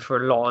it, and known for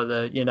a lot of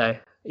the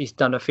he's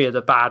done a few of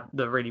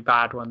the really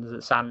bad ones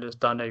that Sandler's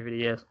done over the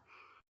years.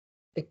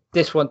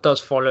 This one does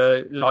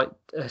follow like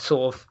a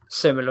sort of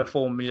similar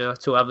formula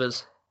to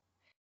others.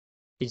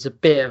 He's a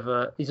bit of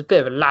a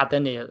lad,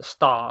 isn't he, at the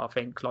start? I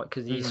think, like,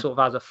 because he sort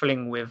of has a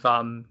fling with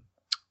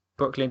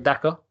Brooklyn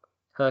Decker,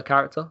 her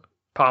character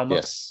Palmer.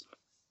 Yes.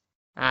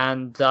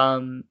 And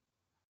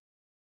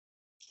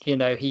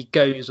he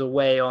goes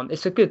away on.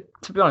 It's a good.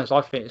 To be honest,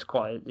 I think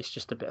it's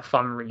just a bit of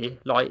fun, really.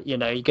 Like,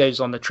 he goes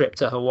on the trip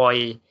to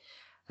Hawaii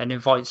and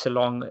invites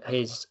along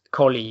his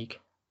colleague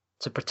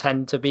to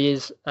pretend to be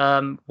his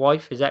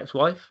wife, his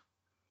ex-wife.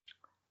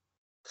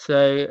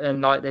 So,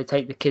 and like they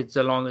take the kids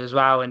along as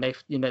well, and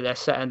they're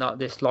setting up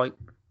this like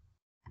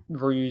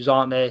ruse,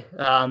 aren't they?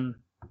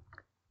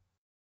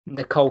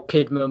 Nicole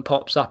Kidman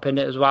pops up in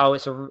it as well.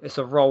 It's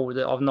a role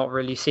that I've not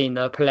really seen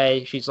her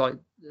play. She's like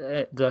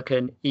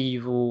an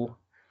evil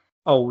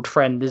old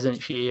friend,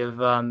 isn't she, of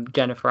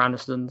Jennifer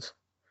Aniston's?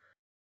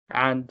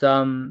 And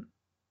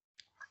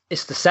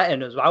it's the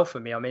setting as well for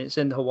me. I mean, it's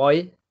in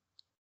Hawaii.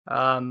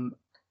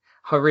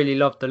 I really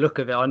love the look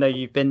of it. I know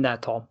you've been there,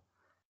 Tom.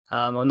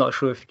 I'm not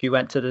sure if you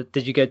went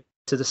did you go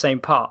to the same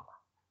part?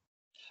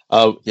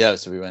 Oh yeah,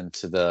 so we went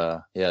to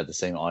the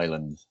same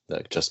island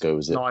that Just Go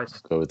With It. Nice.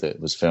 Go With It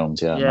was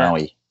filmed,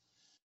 Maui.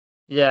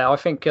 Yeah, I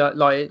think it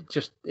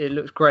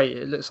looks great.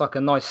 It looks like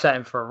a nice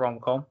setting for a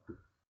rom-com.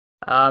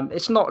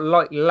 It's not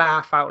like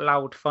laugh out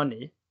loud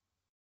funny,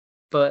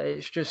 but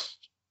it's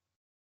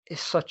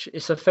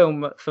a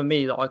film for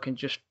me that I can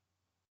just,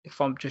 if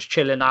I'm just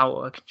chilling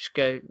out, I can just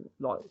go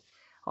like,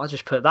 I'll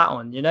just put that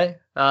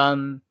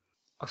on,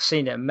 I've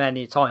seen it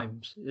many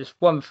times. It's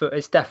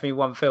definitely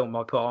one film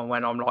I put on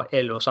when I'm like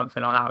ill or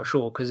something like that,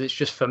 sure, because it's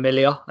just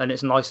familiar and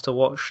it's nice to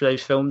watch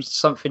those films.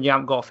 Something you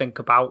haven't got to think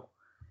about,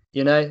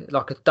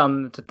 like a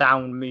dumbed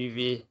down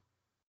movie.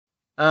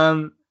 I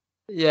mean,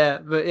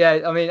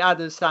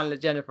 Adam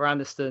Sandler, Jennifer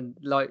Aniston,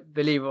 like,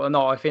 believe it or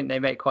not, I think they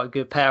make quite a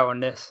good pair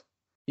on this.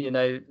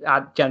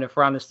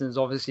 Jennifer Aniston's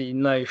obviously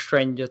no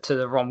stranger to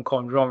the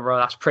rom-com genre.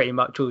 That's pretty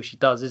much all she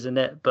does, isn't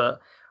it?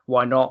 But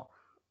why not?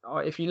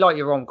 If you like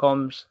your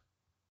rom-coms,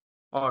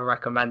 I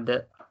recommend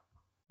it.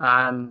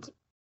 And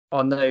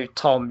I know,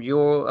 Tom,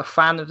 you're a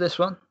fan of this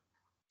one?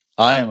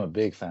 I am a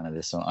big fan of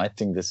this one. I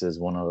think this is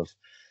one of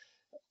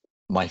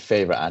my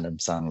favorite Adam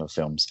Sandler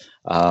films,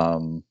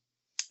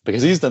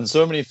 because he's done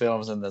so many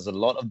films and there's a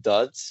lot of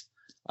duds.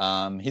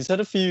 He's had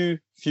a few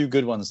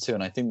good ones too,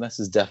 and I think this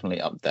is definitely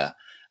up there.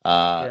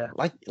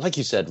 Like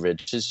you said,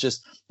 Rich, it's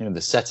just,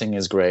 the setting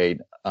is great.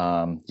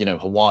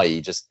 Hawaii,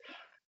 just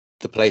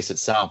the place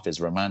itself is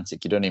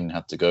romantic. You don't even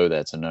have to go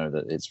there to know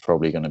that it's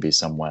probably going to be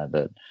somewhere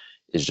that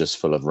is just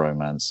full of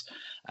romance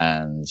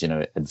and,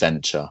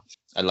 adventure.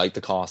 I like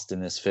the cast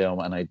in this film,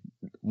 and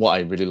what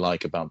I really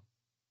like about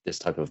this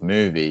type of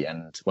movie,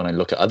 and when I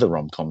look at other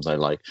rom-coms I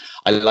like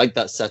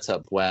that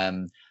setup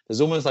when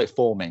there's almost like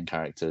four main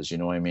characters, you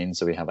know what I mean?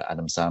 So we have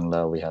Adam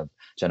Sandler, we have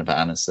Jennifer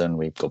Aniston,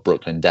 we've got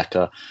Brooklyn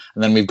Decker,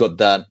 and then we've got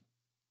that,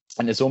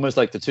 and it's almost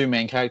like the two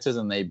main characters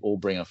and they all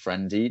bring a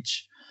friend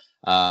each.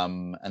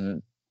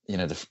 And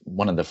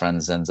one of the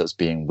friends ends up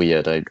being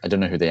weird. I don't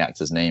know who the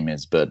actor's name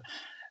is, but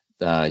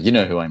you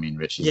know who I mean,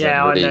 Rich. He's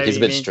a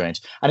bit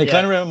strange. And it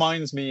kind of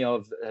reminds me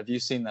of, have you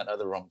seen that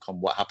other rom-com,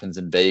 What Happens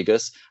in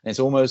Vegas? And it's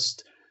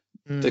almost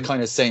the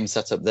kind of same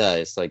setup there.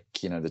 It's like,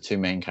 the two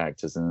main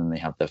characters and then they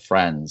have their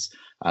friends.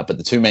 But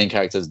the two main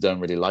characters don't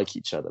really like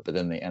each other, but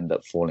then they end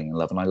up falling in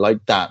love. And I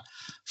like that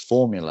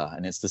formula.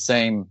 And it's the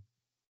same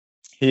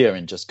here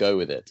in Just Go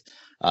With It.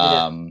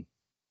 I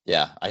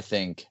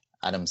think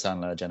Adam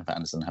Sandler, Jennifer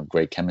Aniston have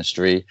great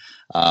chemistry.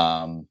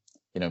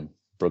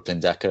 Brooklyn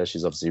Decker,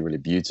 she's obviously really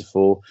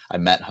beautiful. I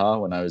met her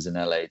when I was in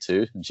LA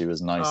too, and she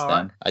was nice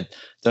then. Right. I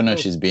don't know if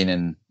she's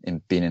been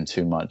in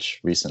too much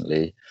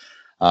recently.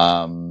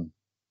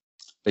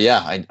 But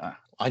yeah,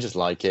 I just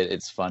like it.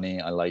 It's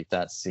funny. I like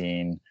that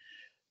scene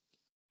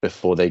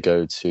before they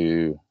go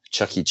to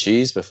Chuck E.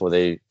 Cheese, before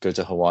they go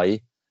to Hawaii.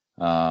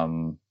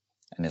 And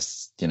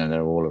it's,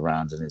 they're all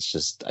around, and it's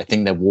just, I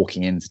think they're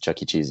walking into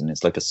Chuck E. Cheese and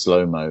it's like a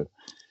slow-mo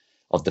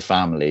of the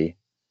family.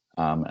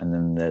 And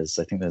then there's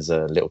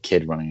a little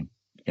kid running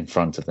in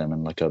front of them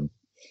and like a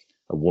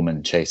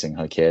woman chasing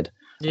her kid.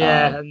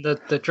 Yeah, and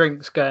the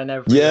drinks going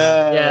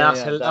everywhere.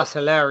 That's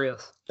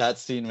hilarious. That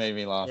scene made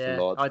me laugh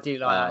a lot. I do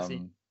like that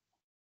scene.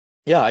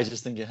 Yeah, I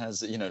just think it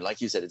has,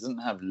 like you said, it doesn't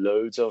have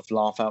loads of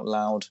laugh out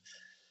loud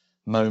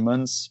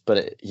moments, but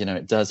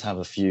it does have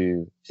a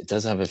few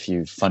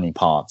funny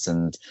parts,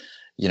 and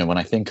when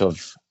I think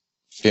of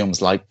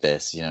films like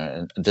this,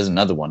 and there's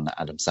another one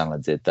that Adam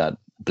Sandler did, that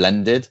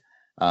Blended.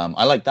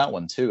 I like that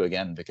one too,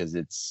 again, because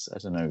it's, I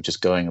don't know,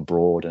 just going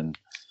abroad and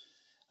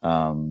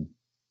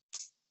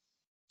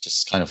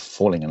just kind of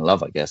falling in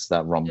love, I guess,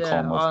 that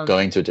rom-com of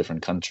going to a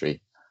different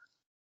country.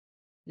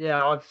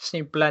 Yeah, I've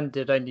seen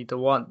Blended only the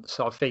once,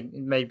 so I think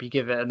maybe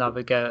give it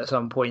another go at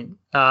some point.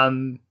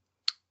 And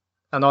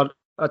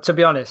to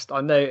be honest,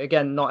 I know,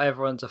 again, not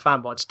everyone's a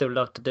fan, but I'd still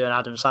love to do an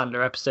Adam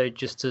Sandler episode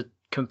just to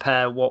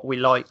compare what we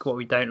like, what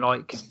we don't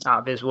like out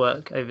of his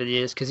work over the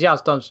years, because he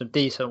has done some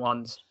decent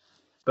ones,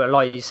 but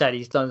like you said,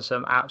 he's done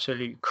some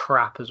absolute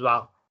crap as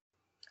well,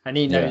 and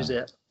he knows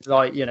it.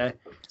 Like,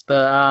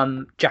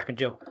 but Jack and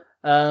Jill,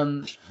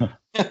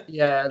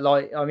 yeah,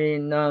 like, I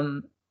mean,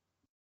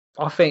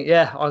 I think,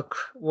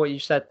 what you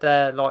said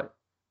there, like,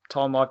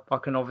 Tom, I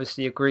can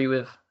obviously agree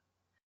with.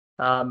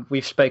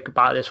 We've spoke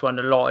about this one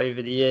a lot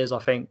over the years, I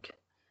think,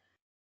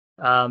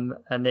 and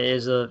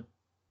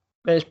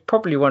it's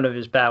probably one of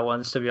his better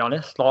ones, to be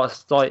honest.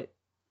 Like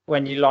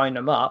when you line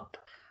them up,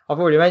 I've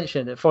already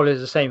mentioned it follows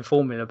the same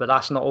formula, but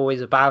that's not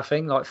always a bad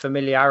thing. Like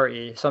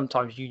familiarity,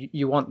 sometimes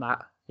you want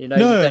that, you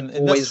don't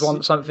always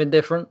want something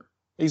different.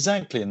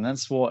 Exactly, and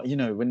that's what,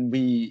 when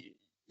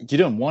you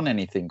don't want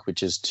anything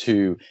which is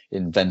too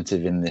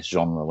inventive in this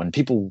genre. When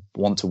people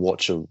want to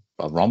watch a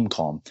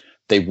rom-com,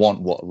 they want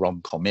what a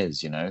rom-com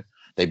is,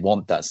 They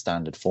want that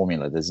standard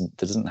formula. There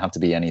doesn't have to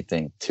be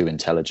anything too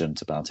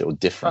intelligent about it or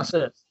different.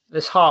 That's it.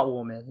 It's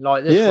heartwarming.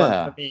 Like this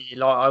one for me,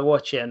 like I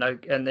watch it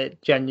and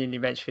it genuinely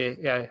makes me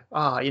go,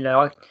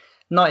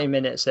 90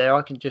 minutes there,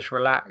 I can just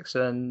relax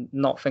and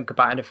not think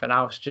about anything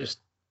else. Just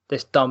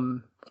this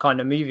dumb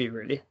kind of movie,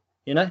 really,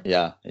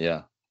 Yeah.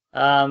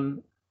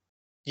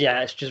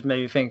 Yeah, it's just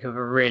made me think of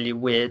a really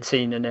weird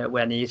scene in it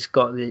when he's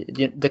got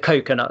the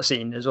coconut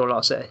scene, is all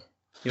I'll say.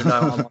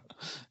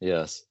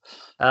 Yes.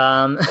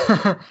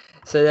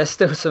 So there's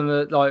still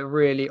some like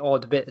really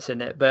odd bits in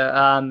it, but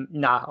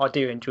I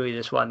do enjoy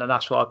this one, and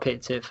that's why I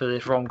picked it for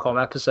this rom-com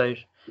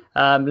episode.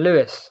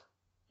 Lewis,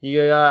 you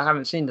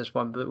haven't seen this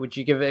one, but would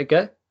you give it a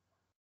go?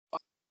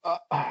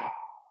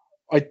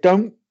 I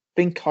don't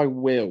think I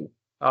will.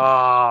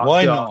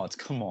 Why not?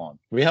 Come on,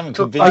 we haven't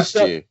convinced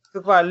you.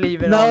 Talk about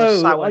leaving on a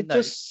sour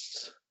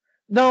note.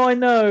 No, I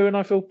know, and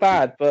I feel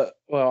bad, but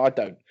I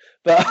don't.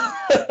 But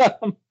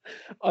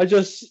I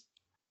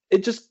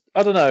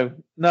don't know.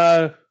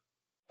 No,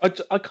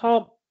 I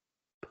can't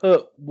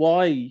put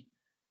why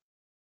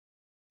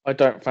I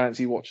don't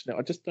fancy watching it.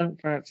 I just don't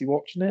fancy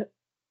watching it.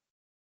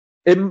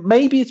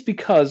 Maybe it's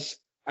because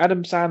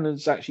Adam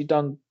Sandler's actually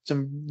done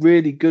some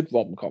really good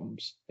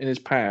rom-coms in his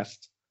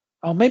past.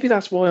 Oh, maybe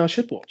that's why I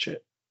should watch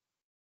it.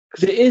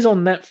 Because it is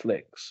on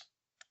Netflix.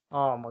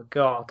 Oh my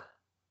god.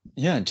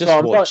 Yeah,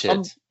 just watch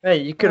it.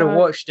 Hey, you could have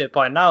watched it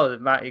by now,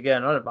 Matt. You're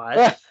going on about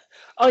it.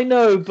 I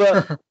know,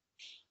 but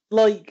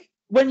like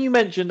when you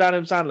mentioned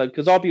Adam Sandler,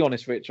 because I'll be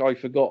honest, Rich, I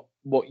forgot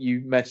what you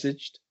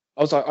messaged.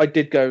 I was like, I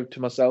did go to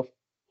myself,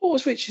 what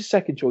was Rich's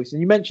second choice?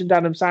 And you mentioned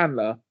Adam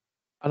Sandler,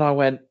 and I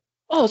went,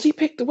 oh, has he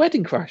picked The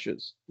Wedding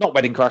Crashers? Not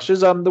Wedding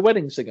Crashers, The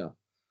Wedding Singer.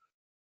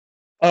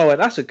 Oh,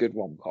 and that's a good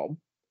rom-com.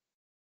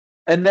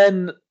 And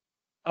then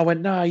I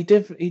went, no, he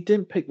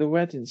didn't pick The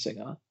Wedding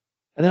Singer.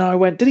 And then I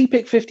went, did he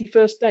pick 50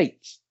 First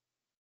Dates?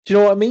 Do you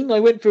know what I mean? I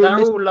went through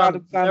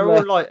they're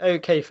all like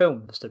okay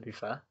films, to be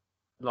fair.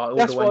 Like all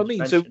that's the what I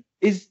mean. So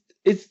is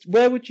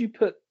where would you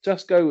put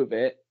Just Go With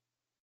It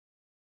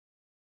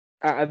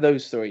out of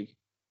those three?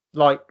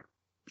 Like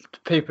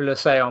people will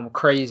say I'm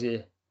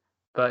crazy,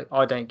 but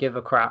I don't give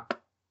a crap.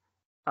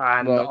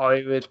 And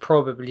I would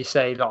probably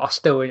say that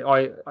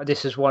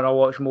this is one I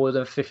watch more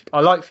than 50. I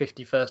like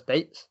 50 First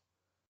Dates.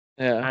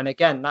 Yeah. And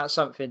again, that's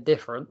something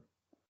different.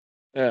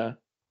 Yeah.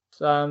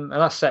 So, and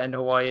that's set in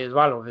Hawaii as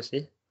well,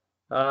 obviously.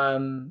 I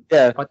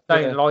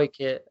don't like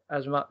it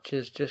as much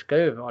as Just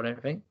Go With It, I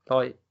don't think.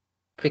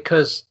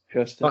 Because,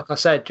 like I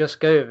said, Just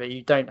Go With It,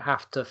 you don't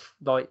have to,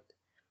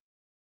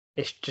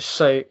 it's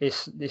just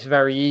it's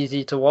very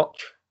easy to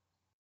watch.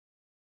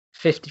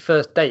 50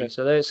 First Dates,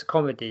 although it's a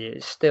comedy,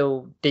 it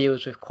still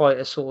deals with quite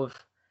a sort of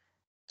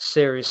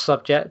serious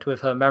subject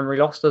with her memory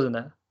loss, doesn't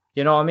it?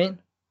 You know what I mean?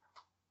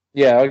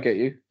 Yeah, I get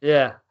you.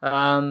 Yeah.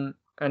 And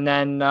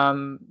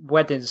then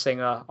Wedding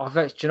Singer,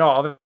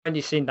 I've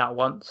only seen that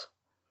once,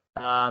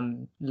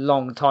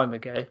 long time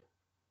ago.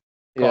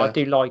 But I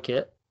do like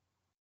it.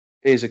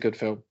 It is a good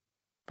film.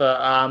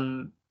 But I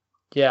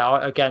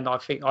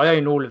think I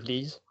own all of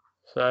these,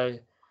 so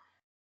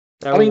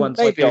they're all ones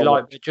I do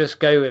like. But Just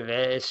Go With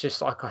It. It's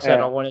just like I said,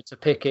 I wanted to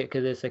pick it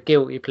because it's a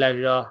guilty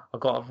pleasure. I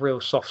got a real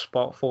soft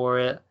spot for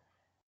it,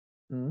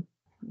 and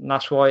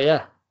that's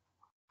why.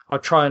 I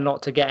try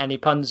not to get any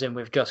puns in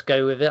with Just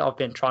Go With It. I've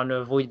been trying to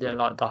avoid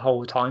it the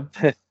whole time,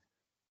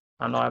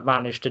 and I've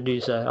managed to do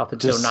so up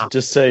until now.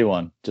 Just say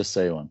one to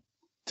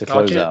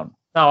close out.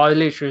 No, I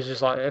literally was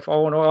just like, if I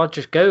want to, I'll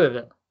just go with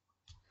it.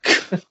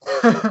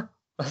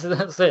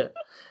 That's it.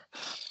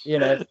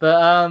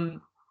 But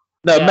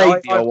No, Yeah,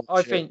 maybe I'll watch I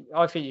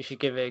it. think you should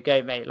give it a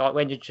go, mate. Like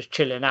when you're just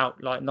chilling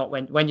out, like not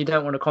when you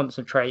don't want to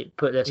concentrate,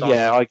 put this on.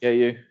 Yeah, I get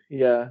you.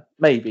 Yeah,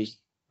 maybe.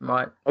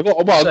 Right. I got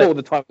all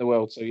the time in the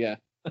world, so yeah.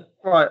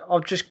 Right,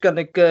 I'm just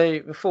gonna go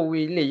before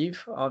we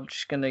leave. I'm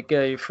just gonna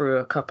go through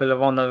a couple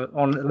of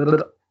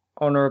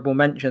honourable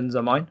mentions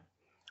of mine.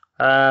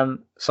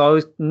 So I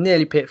was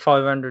nearly picked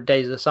 500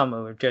 Days of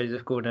Summer with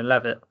Joseph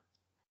Gordon-Levitt.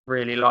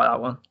 Really like that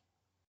one.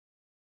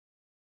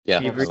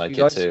 Yeah, I like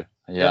it too.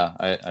 Yeah,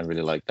 I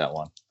really like that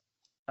one.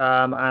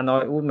 And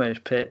I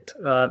almost picked.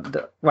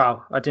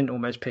 Well, I didn't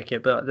almost pick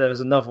it, but there was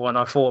another one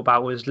I thought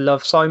about was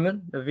Love,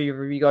 Simon. Have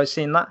either of you guys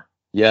seen that?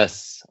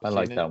 Yes, I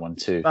like that one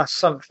too. That's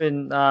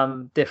something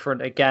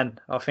different again.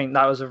 I think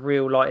that was a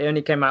real it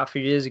only came out a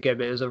few years ago,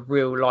 but it was a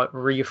real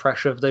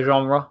refresh of the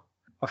genre.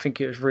 I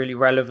think it was really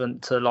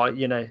relevant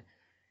to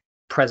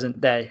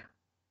present day.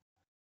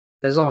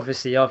 There's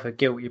obviously other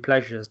guilty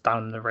pleasures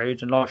down the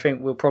road, and I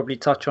think we'll probably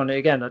touch on it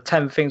again.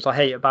 10 Things I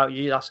Hate About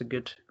You. That's a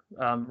good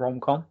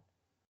rom-com.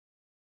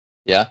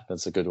 Yeah,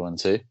 that's a good one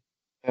too.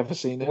 Ever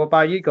seen it? What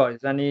about you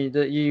guys? Any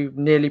that you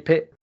nearly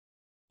picked?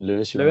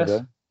 Lewis, you want to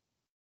go?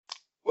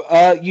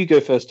 You go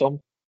first, Tom.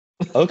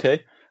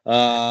 Okay.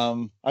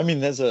 I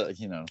mean, there's I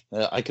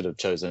could have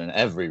chosen in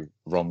every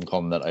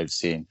rom-com that I've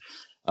seen.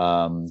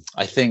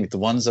 I think the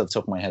ones at the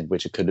top of my head,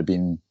 which it could have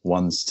been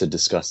ones to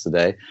discuss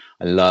today,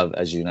 I love,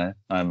 as you know,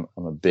 I'm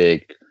a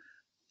big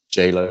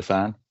J-Lo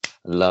fan.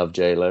 I love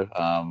J-Lo.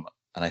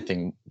 And I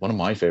think one of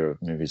my favorite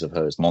movies of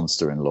hers,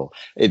 Monster-in-Law.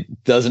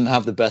 It doesn't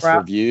have the best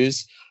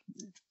reviews.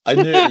 I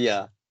knew,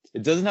 yeah,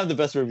 it doesn't have the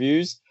best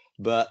reviews,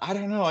 but I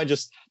don't know.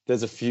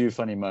 There's a few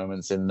funny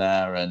moments in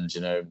there, and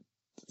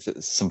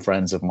some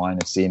friends of mine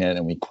have seen it,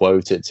 and we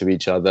quote it to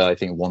each other. I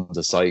think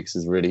Wanda Sykes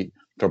is really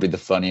probably the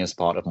funniest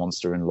part of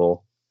Monster-in-Law.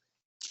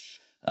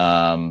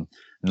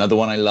 Another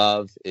one I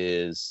love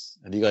is,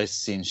 have you guys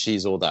seen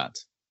She's All That?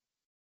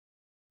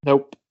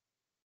 Nope.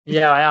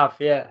 Yeah, I have.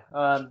 Yeah,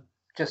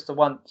 just the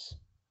once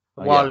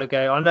a while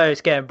ago. I know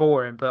it's getting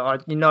boring, but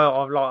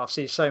I've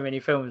seen so many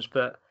films,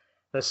 but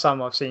there's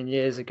some I've seen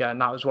years ago,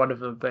 and that was one of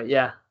them. But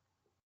yeah,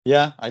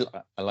 I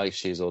like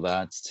She's All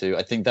That too.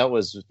 I think that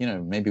was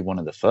maybe one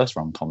of the first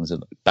rom-coms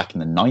back in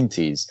the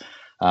 90s.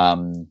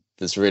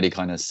 That's really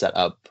kind of set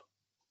up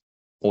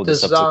all the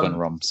subsequent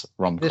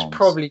rom-coms. This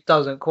probably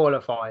doesn't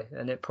qualify,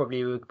 and it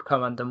probably would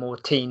come under more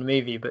teen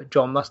movie. But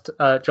John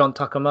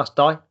Tucker Must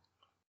Die.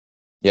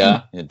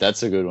 Yeah,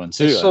 that's a good one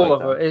too.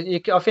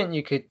 I think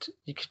you could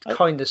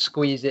kind of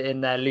squeeze it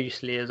in there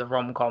loosely as a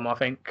rom-com. I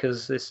think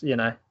because this,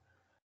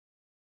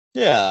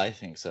 Yeah, I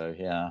think so.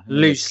 Yeah,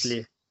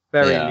 loosely,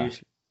 very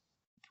loosely.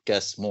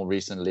 Guess more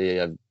recently,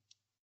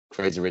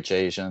 Crazy Rich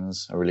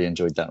Asians. I really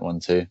enjoyed that one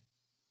too.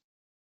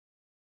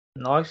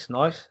 Nice.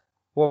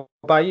 What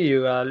about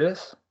you,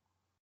 Lewis?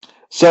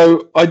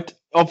 So I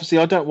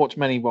don't watch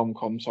many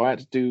rom-coms, so I had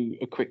to do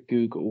a quick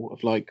Google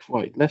of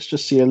let's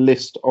just see a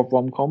list of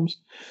rom-coms.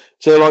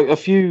 So a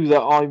few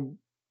that I'm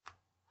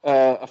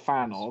a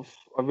fan of.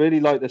 I really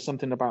like There's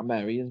Something About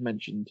Mary, as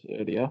mentioned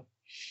earlier.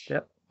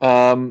 Yep.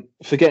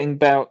 Forgetting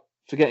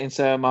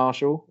Sarah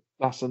Marshall.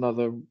 That's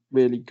another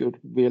really good,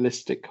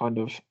 realistic kind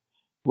of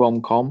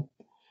rom-com.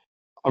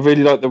 I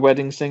really like The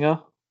Wedding Singer.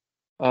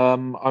 I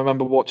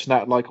remember watching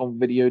that on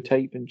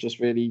videotape and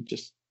just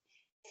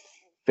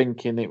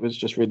thinking it was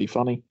just really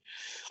funny.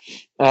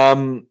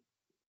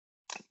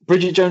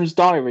 Bridget Jones'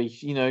 Diary.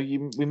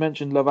 We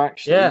mentioned Love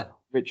Actually. Yeah,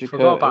 Richard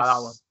forgot Curtis. about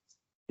that one.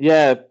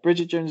 Yeah,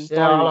 Bridget Jones'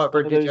 Diary. I like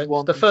Bridget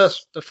Jones.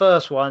 The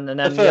first one, and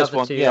then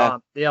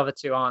the other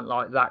two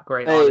aren't that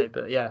great, are they?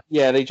 But yeah,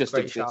 they just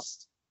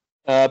exist.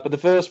 But the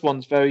first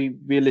one's very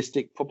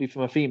realistic, probably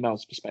from a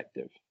female's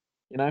perspective.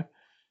 Yeah,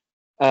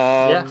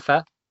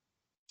 fair.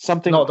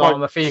 Something not that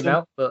I'm a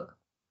female, but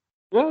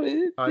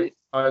I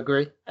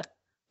agree.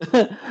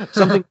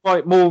 Something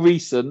quite more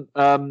recent,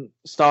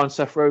 starring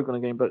Seth Rogen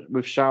again, but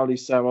with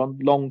Charlize Theron,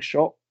 Long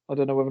Shot. I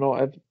don't know whether or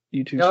not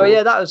you two. Oh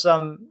yeah, that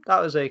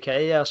was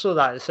okay. Yeah, I saw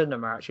that at the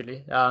cinema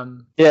actually. I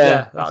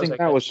think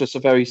that was just a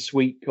very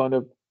sweet kind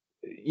of,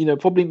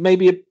 probably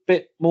maybe a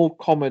bit more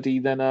comedy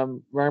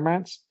than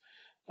romance.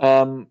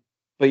 But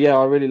yeah,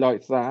 I really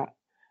liked that.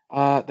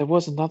 There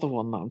was another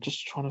one that I'm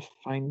just trying to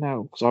find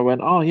now because I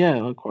went, oh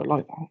yeah, I quite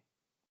like that.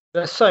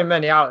 There's so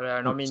many out there,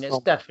 and I mean, it's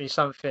definitely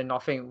something I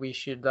think we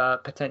should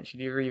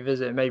potentially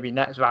revisit maybe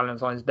next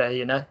Valentine's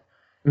Day.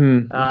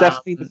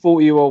 Definitely The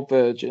 40-Year-Old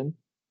Virgin.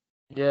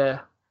 Yeah.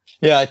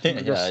 Yeah, I think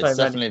it's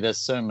definitely there's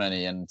so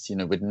many, and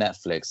with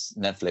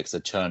Netflix are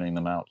churning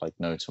them out like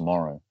no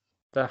tomorrow.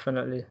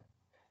 Definitely.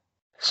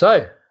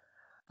 So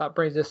that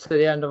brings us to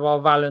the end of our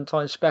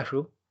Valentine's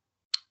special.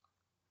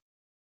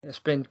 It's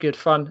been good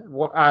fun,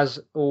 as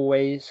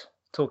always,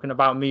 talking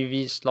about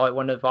movies, like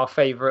one of our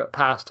favourite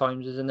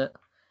pastimes, isn't it?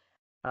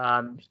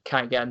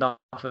 Can't get enough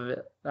of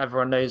it.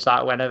 Everyone knows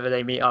that whenever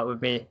they meet up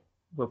with me,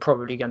 we're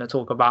probably going to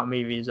talk about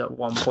movies at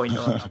one point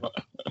or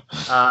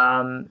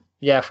another.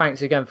 Yeah,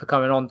 thanks again for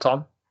coming on,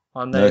 Tom.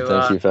 No,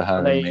 thank you for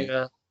having me.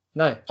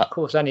 No, of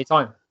course,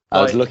 anytime.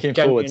 I was looking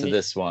forward to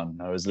this one.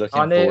 I was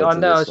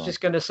just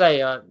going to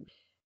say,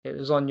 It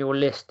was on your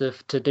list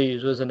of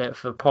to-dos, wasn't it,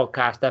 for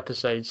podcast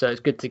episodes? So it's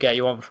good to get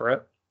you on for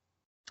it.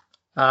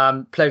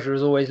 Pleasure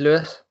as always,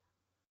 Lewis.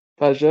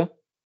 Pleasure.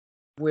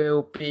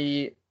 We'll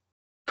be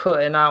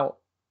putting out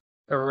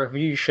a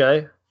review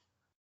show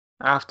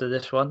after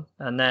this one,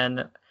 and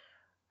then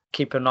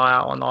keep an eye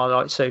out on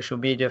our social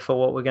media for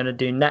what we're going to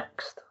do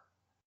next.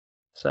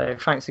 So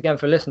thanks again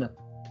for listening.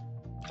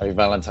 Happy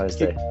Valentine's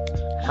Day.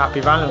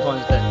 Happy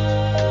Valentine's Day.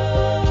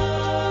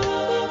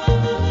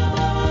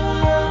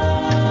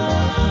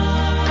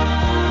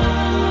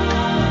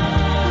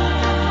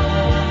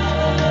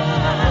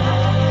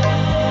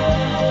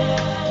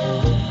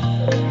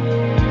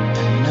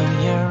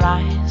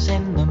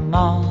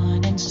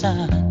 Morning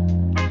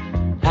sun,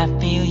 I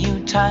feel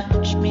you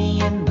touch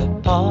me in the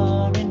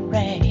pouring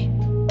rain,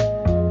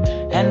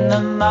 and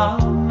the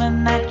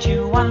moment that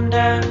you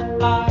wander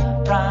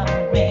far from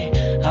me,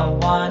 I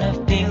wanna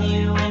feel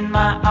you in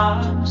my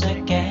arms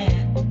again.